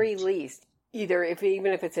very least, even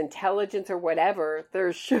if it's intelligence or whatever,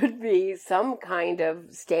 there should be some kind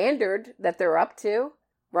of standard that they're up to,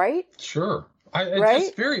 right? Sure. It's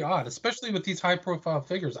just very odd, especially with these high-profile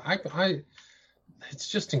figures. It's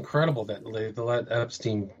just incredible that they let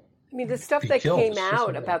Epstein. I mean, the stuff that came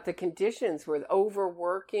out about the conditions with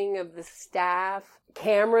overworking of the staff,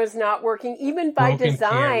 cameras not working, even by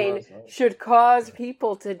design, should cause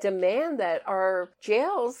people to demand that our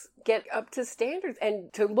jails get up to standards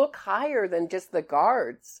and to look higher than just the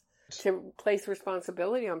guards, to place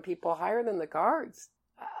responsibility on people higher than the guards.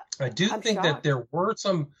 I do think that there were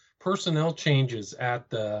some personnel changes at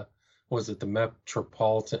the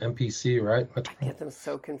Metropolitan MPC, right? I get them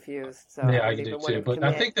so confused. So yeah, I do too. But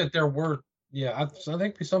I think that there were, I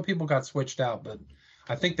think some people got switched out. But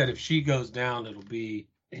I think that if she goes down, it'll be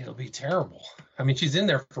terrible. I mean, she's in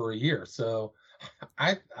there for a year, so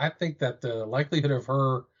I think that the likelihood of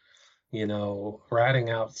her, ratting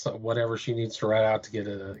out whatever she needs to rat out to get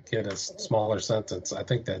a smaller sentence, I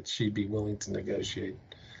think that she'd be willing to negotiate.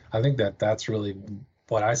 I think that that's really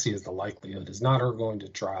what I see as the likelihood, is not her going to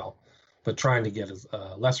trial, but trying to get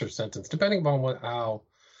a lesser sentence, depending on how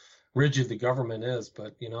rigid the government is.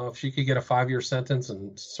 But, if she could get a 5-year sentence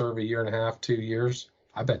and serve a 1.5 years, 2 years,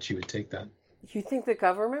 I bet she would take that. You think the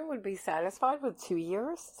government would be satisfied with 2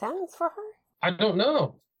 years sentence for her? I don't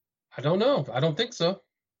know. I don't think so.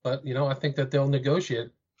 But, I think that they'll negotiate.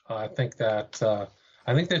 I think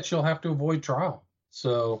that she'll have to avoid trial.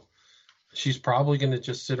 So she's probably going to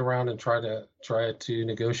just sit around and try to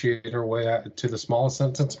negotiate her way out to the smallest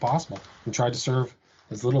sentence possible and try to serve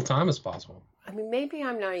as little time as possible. I mean, maybe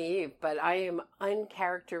I'm naive, but I am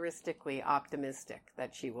uncharacteristically optimistic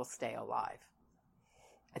that she will stay alive.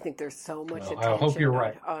 I think there's so much attention I hope you're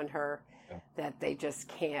right. on her that they just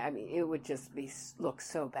can't. I mean, it would just look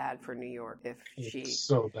so bad for New York if it's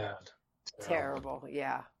so bad. Terrible,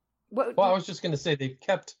 yeah. Well, I was just going to say, they've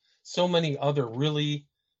kept so many other really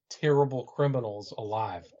terrible criminals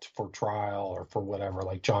alive for trial or for whatever,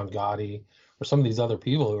 like John Gotti or some of these other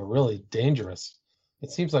people who are really dangerous.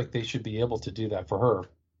 It seems like they should be able to do that for her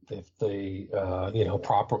if they,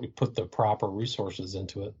 properly put the proper resources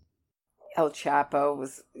into it. El Chapo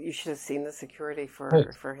you should have seen the security for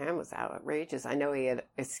him was outrageous. I know he had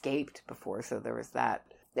escaped before, so there was that.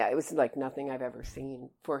 Yeah, it was like nothing I've ever seen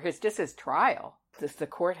for his trial. The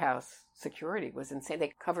courthouse security was insane.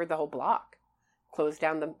 They covered the whole block, closed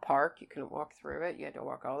down the park. You couldn't walk through it. You had to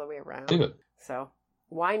walk all the way around. So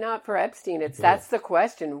why not for Epstein? That's the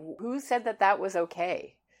question. Who said that was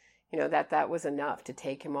okay? That was enough to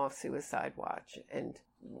take him off suicide watch. And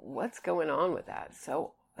what's going on with that?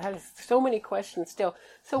 So that is so many questions still.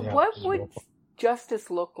 So what would justice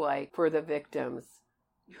look like for the victims?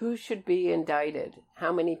 Who should be indicted?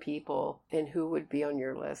 How many people? And who would be on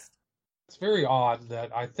your list? It's very odd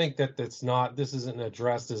that I think that this isn't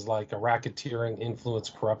addressed as like a racketeering, influence,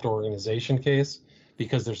 corrupt organization case,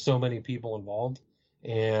 because there's so many people involved,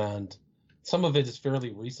 and some of it is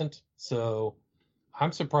fairly recent. So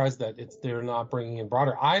I'm surprised that they're not bringing in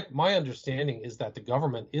broader. My understanding is that the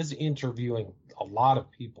government is interviewing a lot of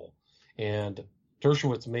people, and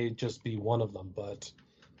Dershowitz may just be one of them, but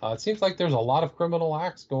it seems like there's a lot of criminal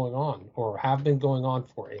acts going on, or have been going on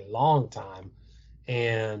for a long time,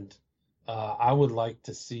 and I'd like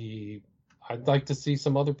to see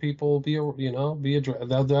some other people be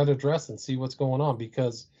addressed and see what's going on,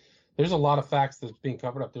 because there's a lot of facts that's being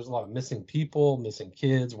covered up. There's a lot of missing people, missing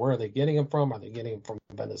kids. Where are they getting them from? Are they getting them from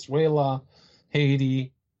Venezuela,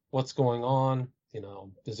 Haiti? What's going on?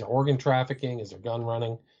 Is there organ trafficking? Is there gun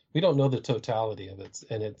running? We don't know the totality of it,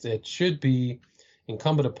 and it should be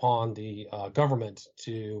incumbent upon the government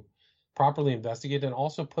to properly investigate and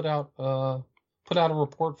also put out a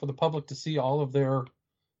report for the public to see all of their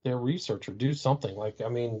research, or do something.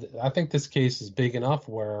 I think this case is big enough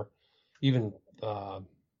where even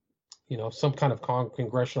some kind of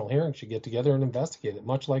congressional hearing should get together and investigate it,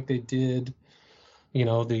 much like they did,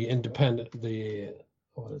 the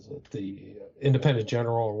independent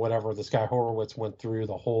general or whatever, this guy Horowitz went through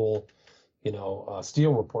the whole,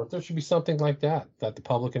 Steele report. There should be something like that the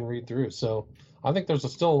public can read through. So I think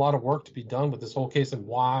there's still a lot of work to be done with this whole case, and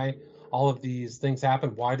why all of these things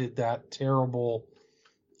happened. Why did that terrible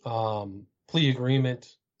plea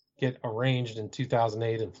agreement get arranged in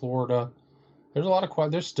 2008 in Florida?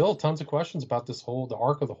 There's still tons of questions about the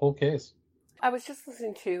arc of the whole case. I was just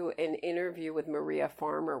listening to an interview with Maria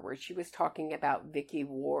Farmer where she was talking about Vicky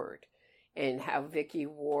Ward, and how Vicky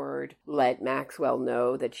Ward let Maxwell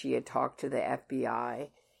know that she had talked to the FBI,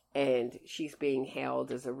 and she's being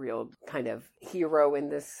hailed as a real kind of hero in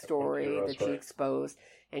this story that she exposed.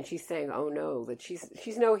 And she's saying, oh no, that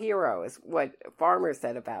she's no hero, is what Farmer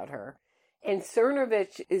said about her. And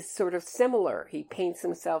Cernovich is sort of similar. He paints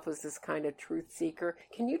himself as this kind of truth seeker.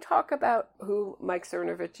 Can you talk about who Mike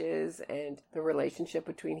Cernovich is and the relationship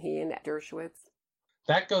between he and Dershowitz?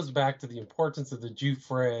 That goes back to the importance of the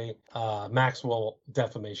Giuffre Maxwell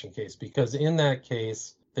defamation case, because in that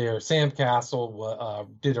case, Sam Castle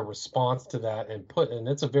did a response to that and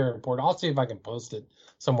it's a very important. I'll see if I can post it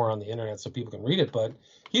somewhere on the internet so people can read it. But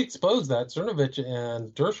he exposed that Cernovich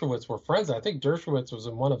and Dershowitz were friends. I think Dershowitz was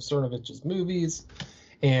in one of Cernovich's movies,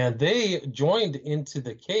 and they joined into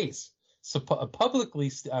the case. So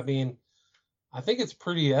publicly, I think it's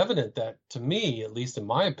pretty evident that, to me, at least in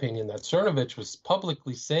my opinion, that Cernovich was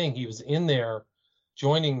publicly saying he was in there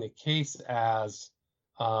joining the case as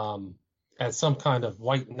some kind of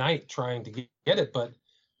white knight trying to get it, but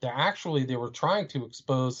they were trying to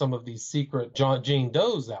expose some of these secret Jane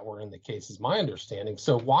Does that were in the case, is my understanding.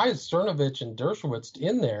 So why is Cernovich and Dershowitz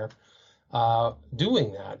in there?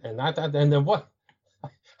 doing that. And then what?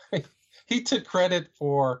 He took credit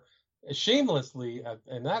for shamelessly,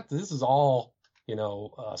 and this is all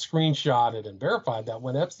screenshotted and verified, that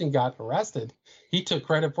when Epstein got arrested, he took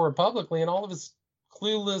credit for it publicly, and all of his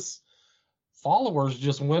clueless followers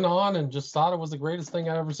just went on and just thought it was the greatest thing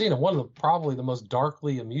I'd ever seen. And one of probably the most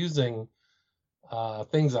darkly amusing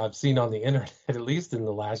things I've seen on the internet, at least in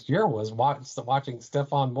the last year, was watching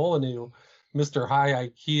Stefan Molyneux, Mr. High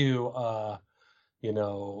IQ,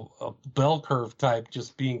 a bell curve type,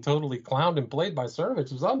 just being totally clowned and played by Cernovich.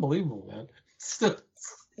 It was unbelievable, man.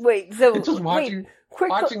 Wait, so just watching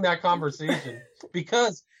that conversation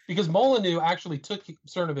because Molyneux actually took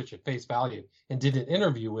Cernovich at face value and did an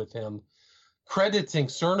interview with him, crediting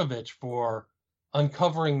Cernovich for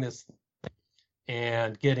uncovering this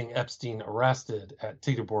and getting Epstein arrested at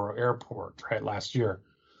Teterboro Airport last year.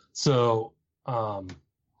 So,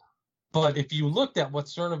 but if you looked at what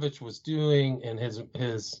Cernovich was doing and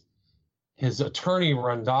his attorney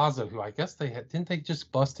Randazzo, who I guess didn't they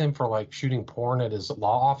just bust him for like shooting porn at his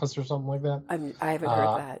law office or something like that? I haven't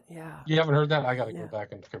heard that. Yeah, you haven't heard that? I got to go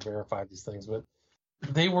back and verify these things, but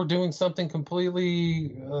they were doing something completely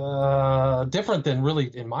different than, really,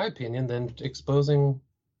 in my opinion, than exposing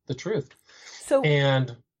the truth.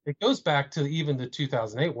 And it goes back to even the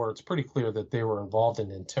 2008, where it's pretty clear that they were involved in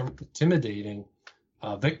intimidating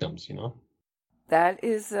victims, That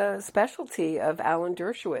is a specialty of Alan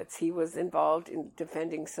Dershowitz. He was involved in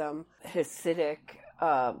defending some Hasidic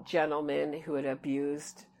gentleman who had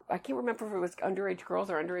abused, I can't remember if it was underage girls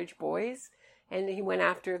or underage boys, and he went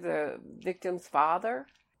after the victim's father.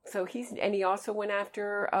 So he also went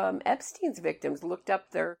after Epstein's victims, looked up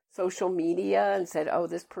their social media and said, oh,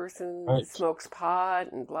 this person smokes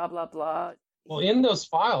pot and blah, blah, blah. Well, in those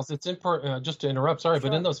files, it's important, just to interrupt, sorry,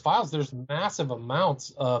 but in those files, there's massive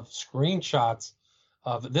amounts of screenshots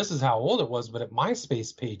of, this is how old it was, but at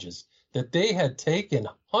MySpace pages, that they had taken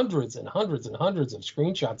hundreds and hundreds and hundreds of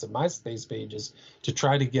screenshots of MySpace pages to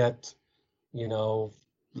try to get,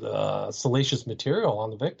 salacious material on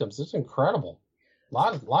the victims. It's incredible.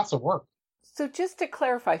 Lots of work. So just to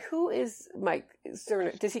clarify, who is Mike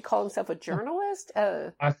Cernovich? Does he call himself a journalist?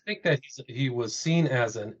 I think that he was seen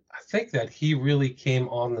as I think that he really came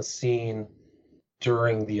on the scene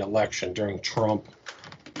during the election, during Trump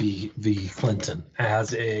v. Clinton,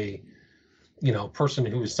 as a person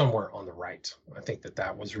who was somewhere on the right. I think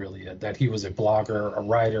that was really it, that he was a blogger, a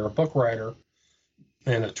writer, a book writer,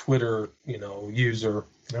 and a Twitter, user,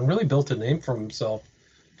 and really built a name for himself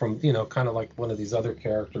from, kind of like one of these other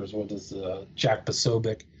characters. What is Jack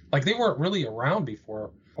Posobiec? Like, they weren't really around before,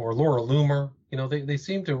 or Laura Loomer. They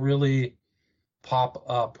seemed to really pop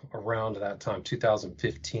up around that time,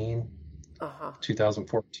 2015,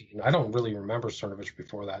 2014. I don't really remember Cernovich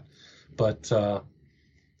before that, but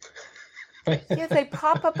yes, they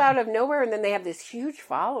pop up out of nowhere, and then they have this huge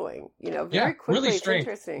following. Very quickly. Really strange.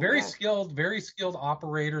 It's interesting. Very skilled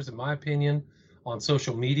operators, in my opinion, on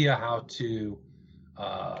social media, how to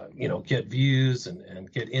get views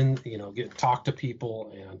and get in, talk to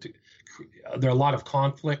people, and there are a lot of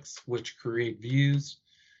conflicts which create views,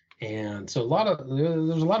 and so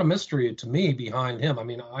there's a lot of mystery to me behind him. I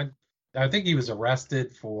mean, I think he was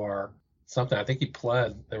arrested for something. I think he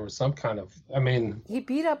pled. There was some kind of, he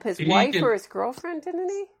beat up his wife or his girlfriend, didn't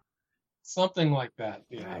he? Something like that.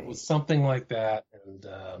 Yeah, right. It was something like that, and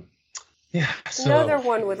So, another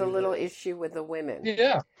one with a little issue with the women.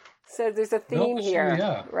 Yeah. So there's a theme here.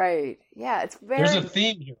 Yeah. Right. Yeah, there's a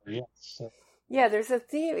theme here, yes. Yeah, there's a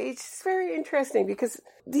theme. It's very interesting because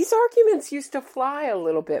these arguments used to fly a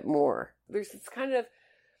little bit more. There's this kind of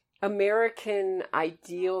American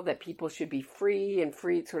ideal that people should be free,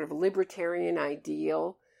 sort of libertarian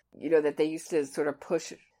ideal, that they used to sort of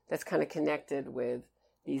push, that's kind of connected with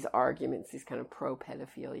these arguments, these kind of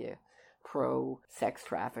pro-pedophilia, pro-sex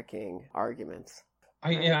trafficking arguments.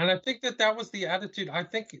 And I think that was the attitude. I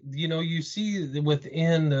think, you see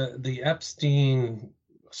within the Epstein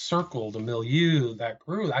circle, the milieu that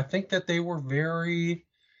grew, I think that they were very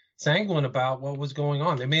sanguine about what was going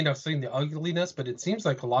on. They may not have seen the ugliness, but it seems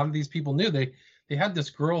like a lot of these people knew. They had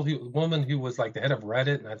this woman who was like the head of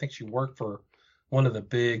Reddit, and I think she worked for one of the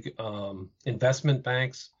big investment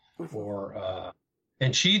banks,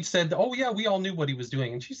 and she'd said, oh yeah, we all knew what he was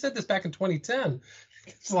doing. And she said this back in 2010.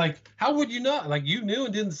 It's like, how would you not? Like, you knew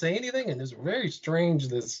and didn't say anything? And it's very strange,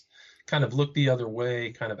 this kind of look the other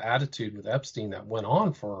way kind of attitude with Epstein that went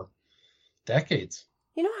on for decades.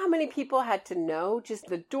 You know how many people had to know? Just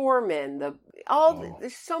the doormen,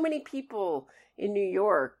 there's so many people in New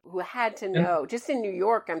York who had to know. Just in New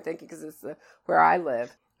York, I'm thinking, because it's where I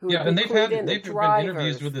live, who Yeah, and they've been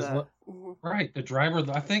interviews with Right. the driver.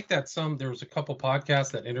 I think that there was a couple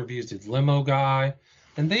podcasts that interviews the limo guy,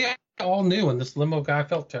 and they all knew, and this limo guy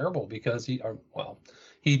felt terrible because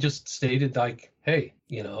he just stated like, hey,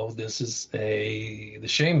 this is the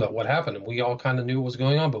shame that what happened, and we all kind of knew what was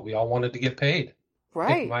going on, but we all wanted to get paid. I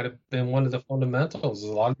think it might have been one of the fundamentals.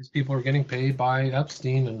 A lot of these people are getting paid by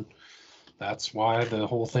Epstein, and that's why the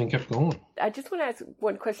whole thing kept going. I just want to ask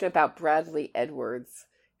one question about Bradley Edwards,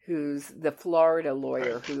 who's the Florida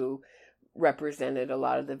lawyer who represented a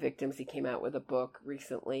lot of the victims. He came out with a book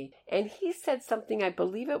recently, and he said something, I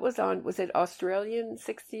believe it was it Australian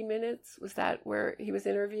 60 Minutes? Was that where he was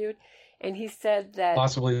interviewed? And he said that...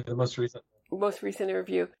 Possibly the most recent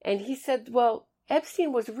interview. And he said, well,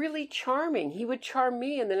 Epstein was really charming. He would charm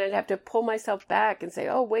me, and then I'd have to pull myself back and say,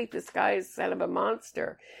 oh, wait, this guy is kind of a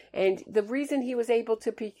monster. And the reason he was able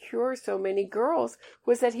to procure so many girls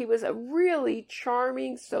was that he was a really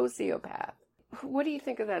charming sociopath. What do you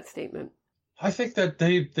think of that statement? I think that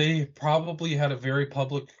they probably had a very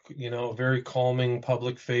public, very calming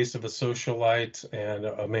public face of a socialite and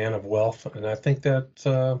a man of wealth. And I think that,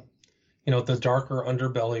 the darker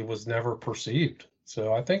underbelly was never perceived.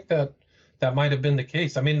 So I think that might have been the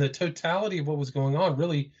case. I mean, the totality of what was going on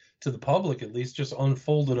really, to the public at least, just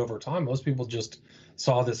unfolded over time. Most people just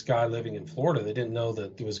saw this guy living in Florida. They didn't know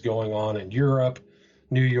that it was going on in Europe,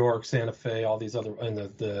 New York, Santa Fe, all these other, and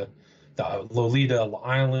the Lolita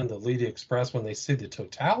Island, the Lolita Express. When they see the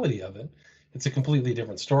totality of it, it's a completely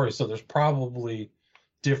different story. So there's probably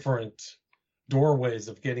different doorways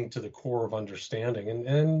of getting to the core of understanding.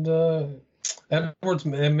 And Edwards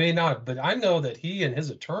may not, but I know that he and his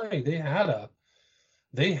attorney, they had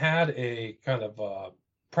a kind of a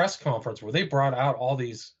press conference where they brought out all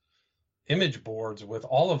these image boards with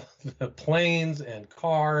all of the planes and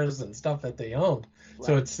cars and stuff that they owned. Right.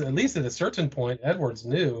 So it's, at least at a certain point, Edwards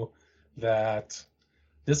knew that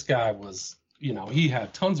this guy was, he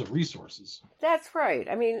had tons of resources. That's right.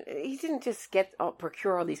 I mean, he didn't just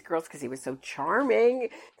procure all these girls because he was so charming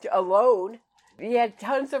alone. He had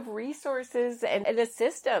tons of resources and a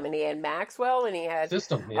system, and he had Maxwell, and he had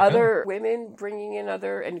other women bringing in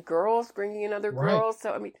and girls bringing in other girls.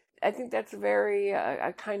 So, I mean, I think that's very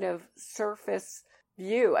a kind of surface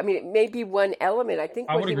view. I mean, it may be one element. I think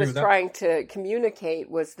what he was trying to communicate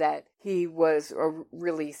was that he was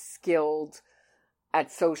really skilled at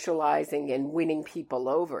socializing and winning people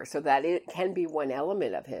over, so that it can be one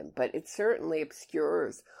element of him, but it certainly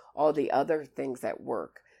obscures all the other things that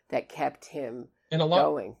work that kept him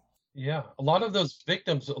going. Yeah, a lot of those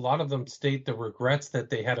victims, a lot of them state the regrets that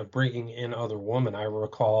they had of bringing in other women. I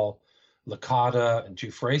recall Licata and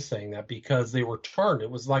Giuffre saying that because they were turned. It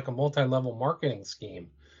was like a multi-level marketing scheme,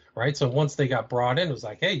 right? So once they got brought in, it was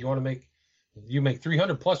like, hey, you make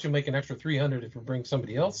 300 plus, you make an extra 300 if you bring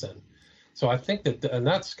somebody else in. So I think and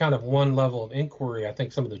that's kind of one level of inquiry I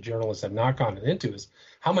think some of the journalists have not gone into, is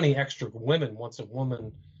how many extra women, once a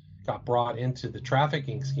woman got brought into the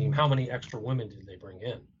trafficking scheme, how many extra women did they bring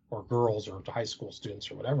in, or girls or high school students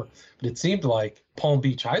or whatever? But it seemed like Palm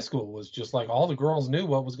Beach High School was just like all the girls knew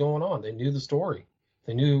what was going on. They knew the story.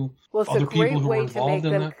 They knew other people who were involved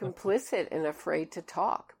in that. Well, it's a great way to make them complicit and afraid to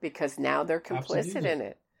talk, because now they're complicit in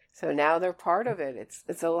it. So now they're part of it.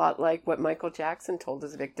 It's a lot like what Michael Jackson told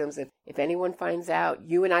his victims. If anyone finds out,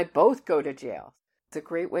 you and I both go to jail. It's a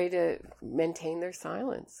great way to maintain their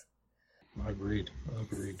silence. Agreed.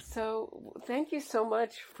 So thank you so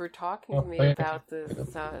much for talking to me about this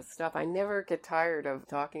stuff. I never get tired of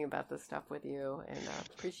talking about this stuff with you, and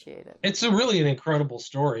appreciate it. It's really an incredible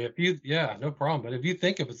story. No problem. But if you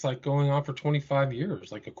think of it's like going on for 25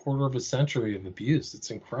 years, like a quarter of a century of abuse. It's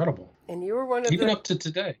incredible. And you were one of even up to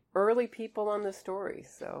today early people on the story.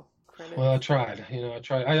 So credit. Well, I tried.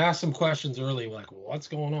 I asked some questions early, like, what's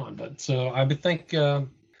going on? But so I would think.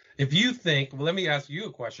 If you think, let me ask you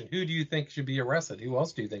a question. Who do you think should be arrested? Who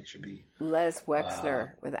else do you think should be? Les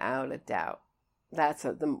Wexner, without a doubt. That's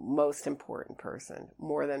the most important person,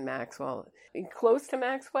 more than Maxwell. Close to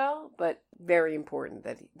Maxwell, but very important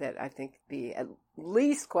that I think be at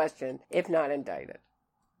least questioned, if not indicted.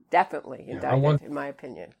 Definitely indicted, in my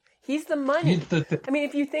opinion. He's the money. I mean,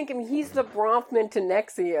 if you think he's the Bronfman to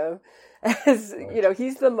Nexium,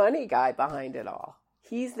 he's the money guy behind it all.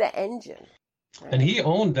 He's the engine. Right. And he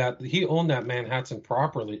owned that Manhattan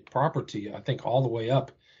property, I think, all the way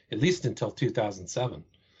up, at least until 2007.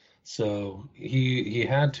 So he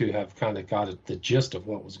had to have kind of got the gist of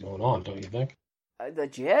what was going on, don't you think? The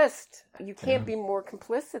gist. You can't be more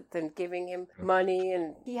complicit than giving him money,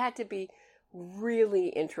 and he had to be really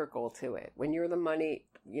integral to it. When you're the money,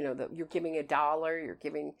 you're giving $1, you're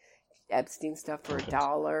giving Epstein stuff for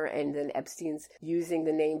 $1, and then Epstein's using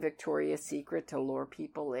the name Victoria's Secret to lure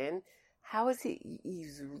people in. How is he?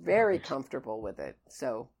 He's very comfortable with it.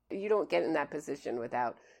 So you don't get in that position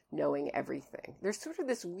without knowing everything. There's sort of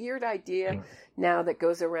this weird idea now that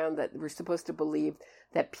goes around that we're supposed to believe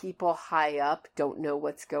that people high up don't know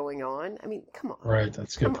what's going on. I mean, come on. Right.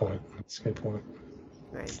 That's a good point. That's a good point.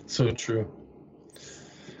 Right. So true.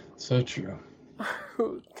 So true.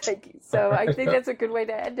 Thank you. So I think that's a good way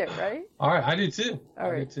to end it, right? All right. I do too.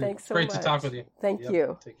 All right. Thanks so much. Great to talk with you. Thank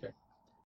you. Take care.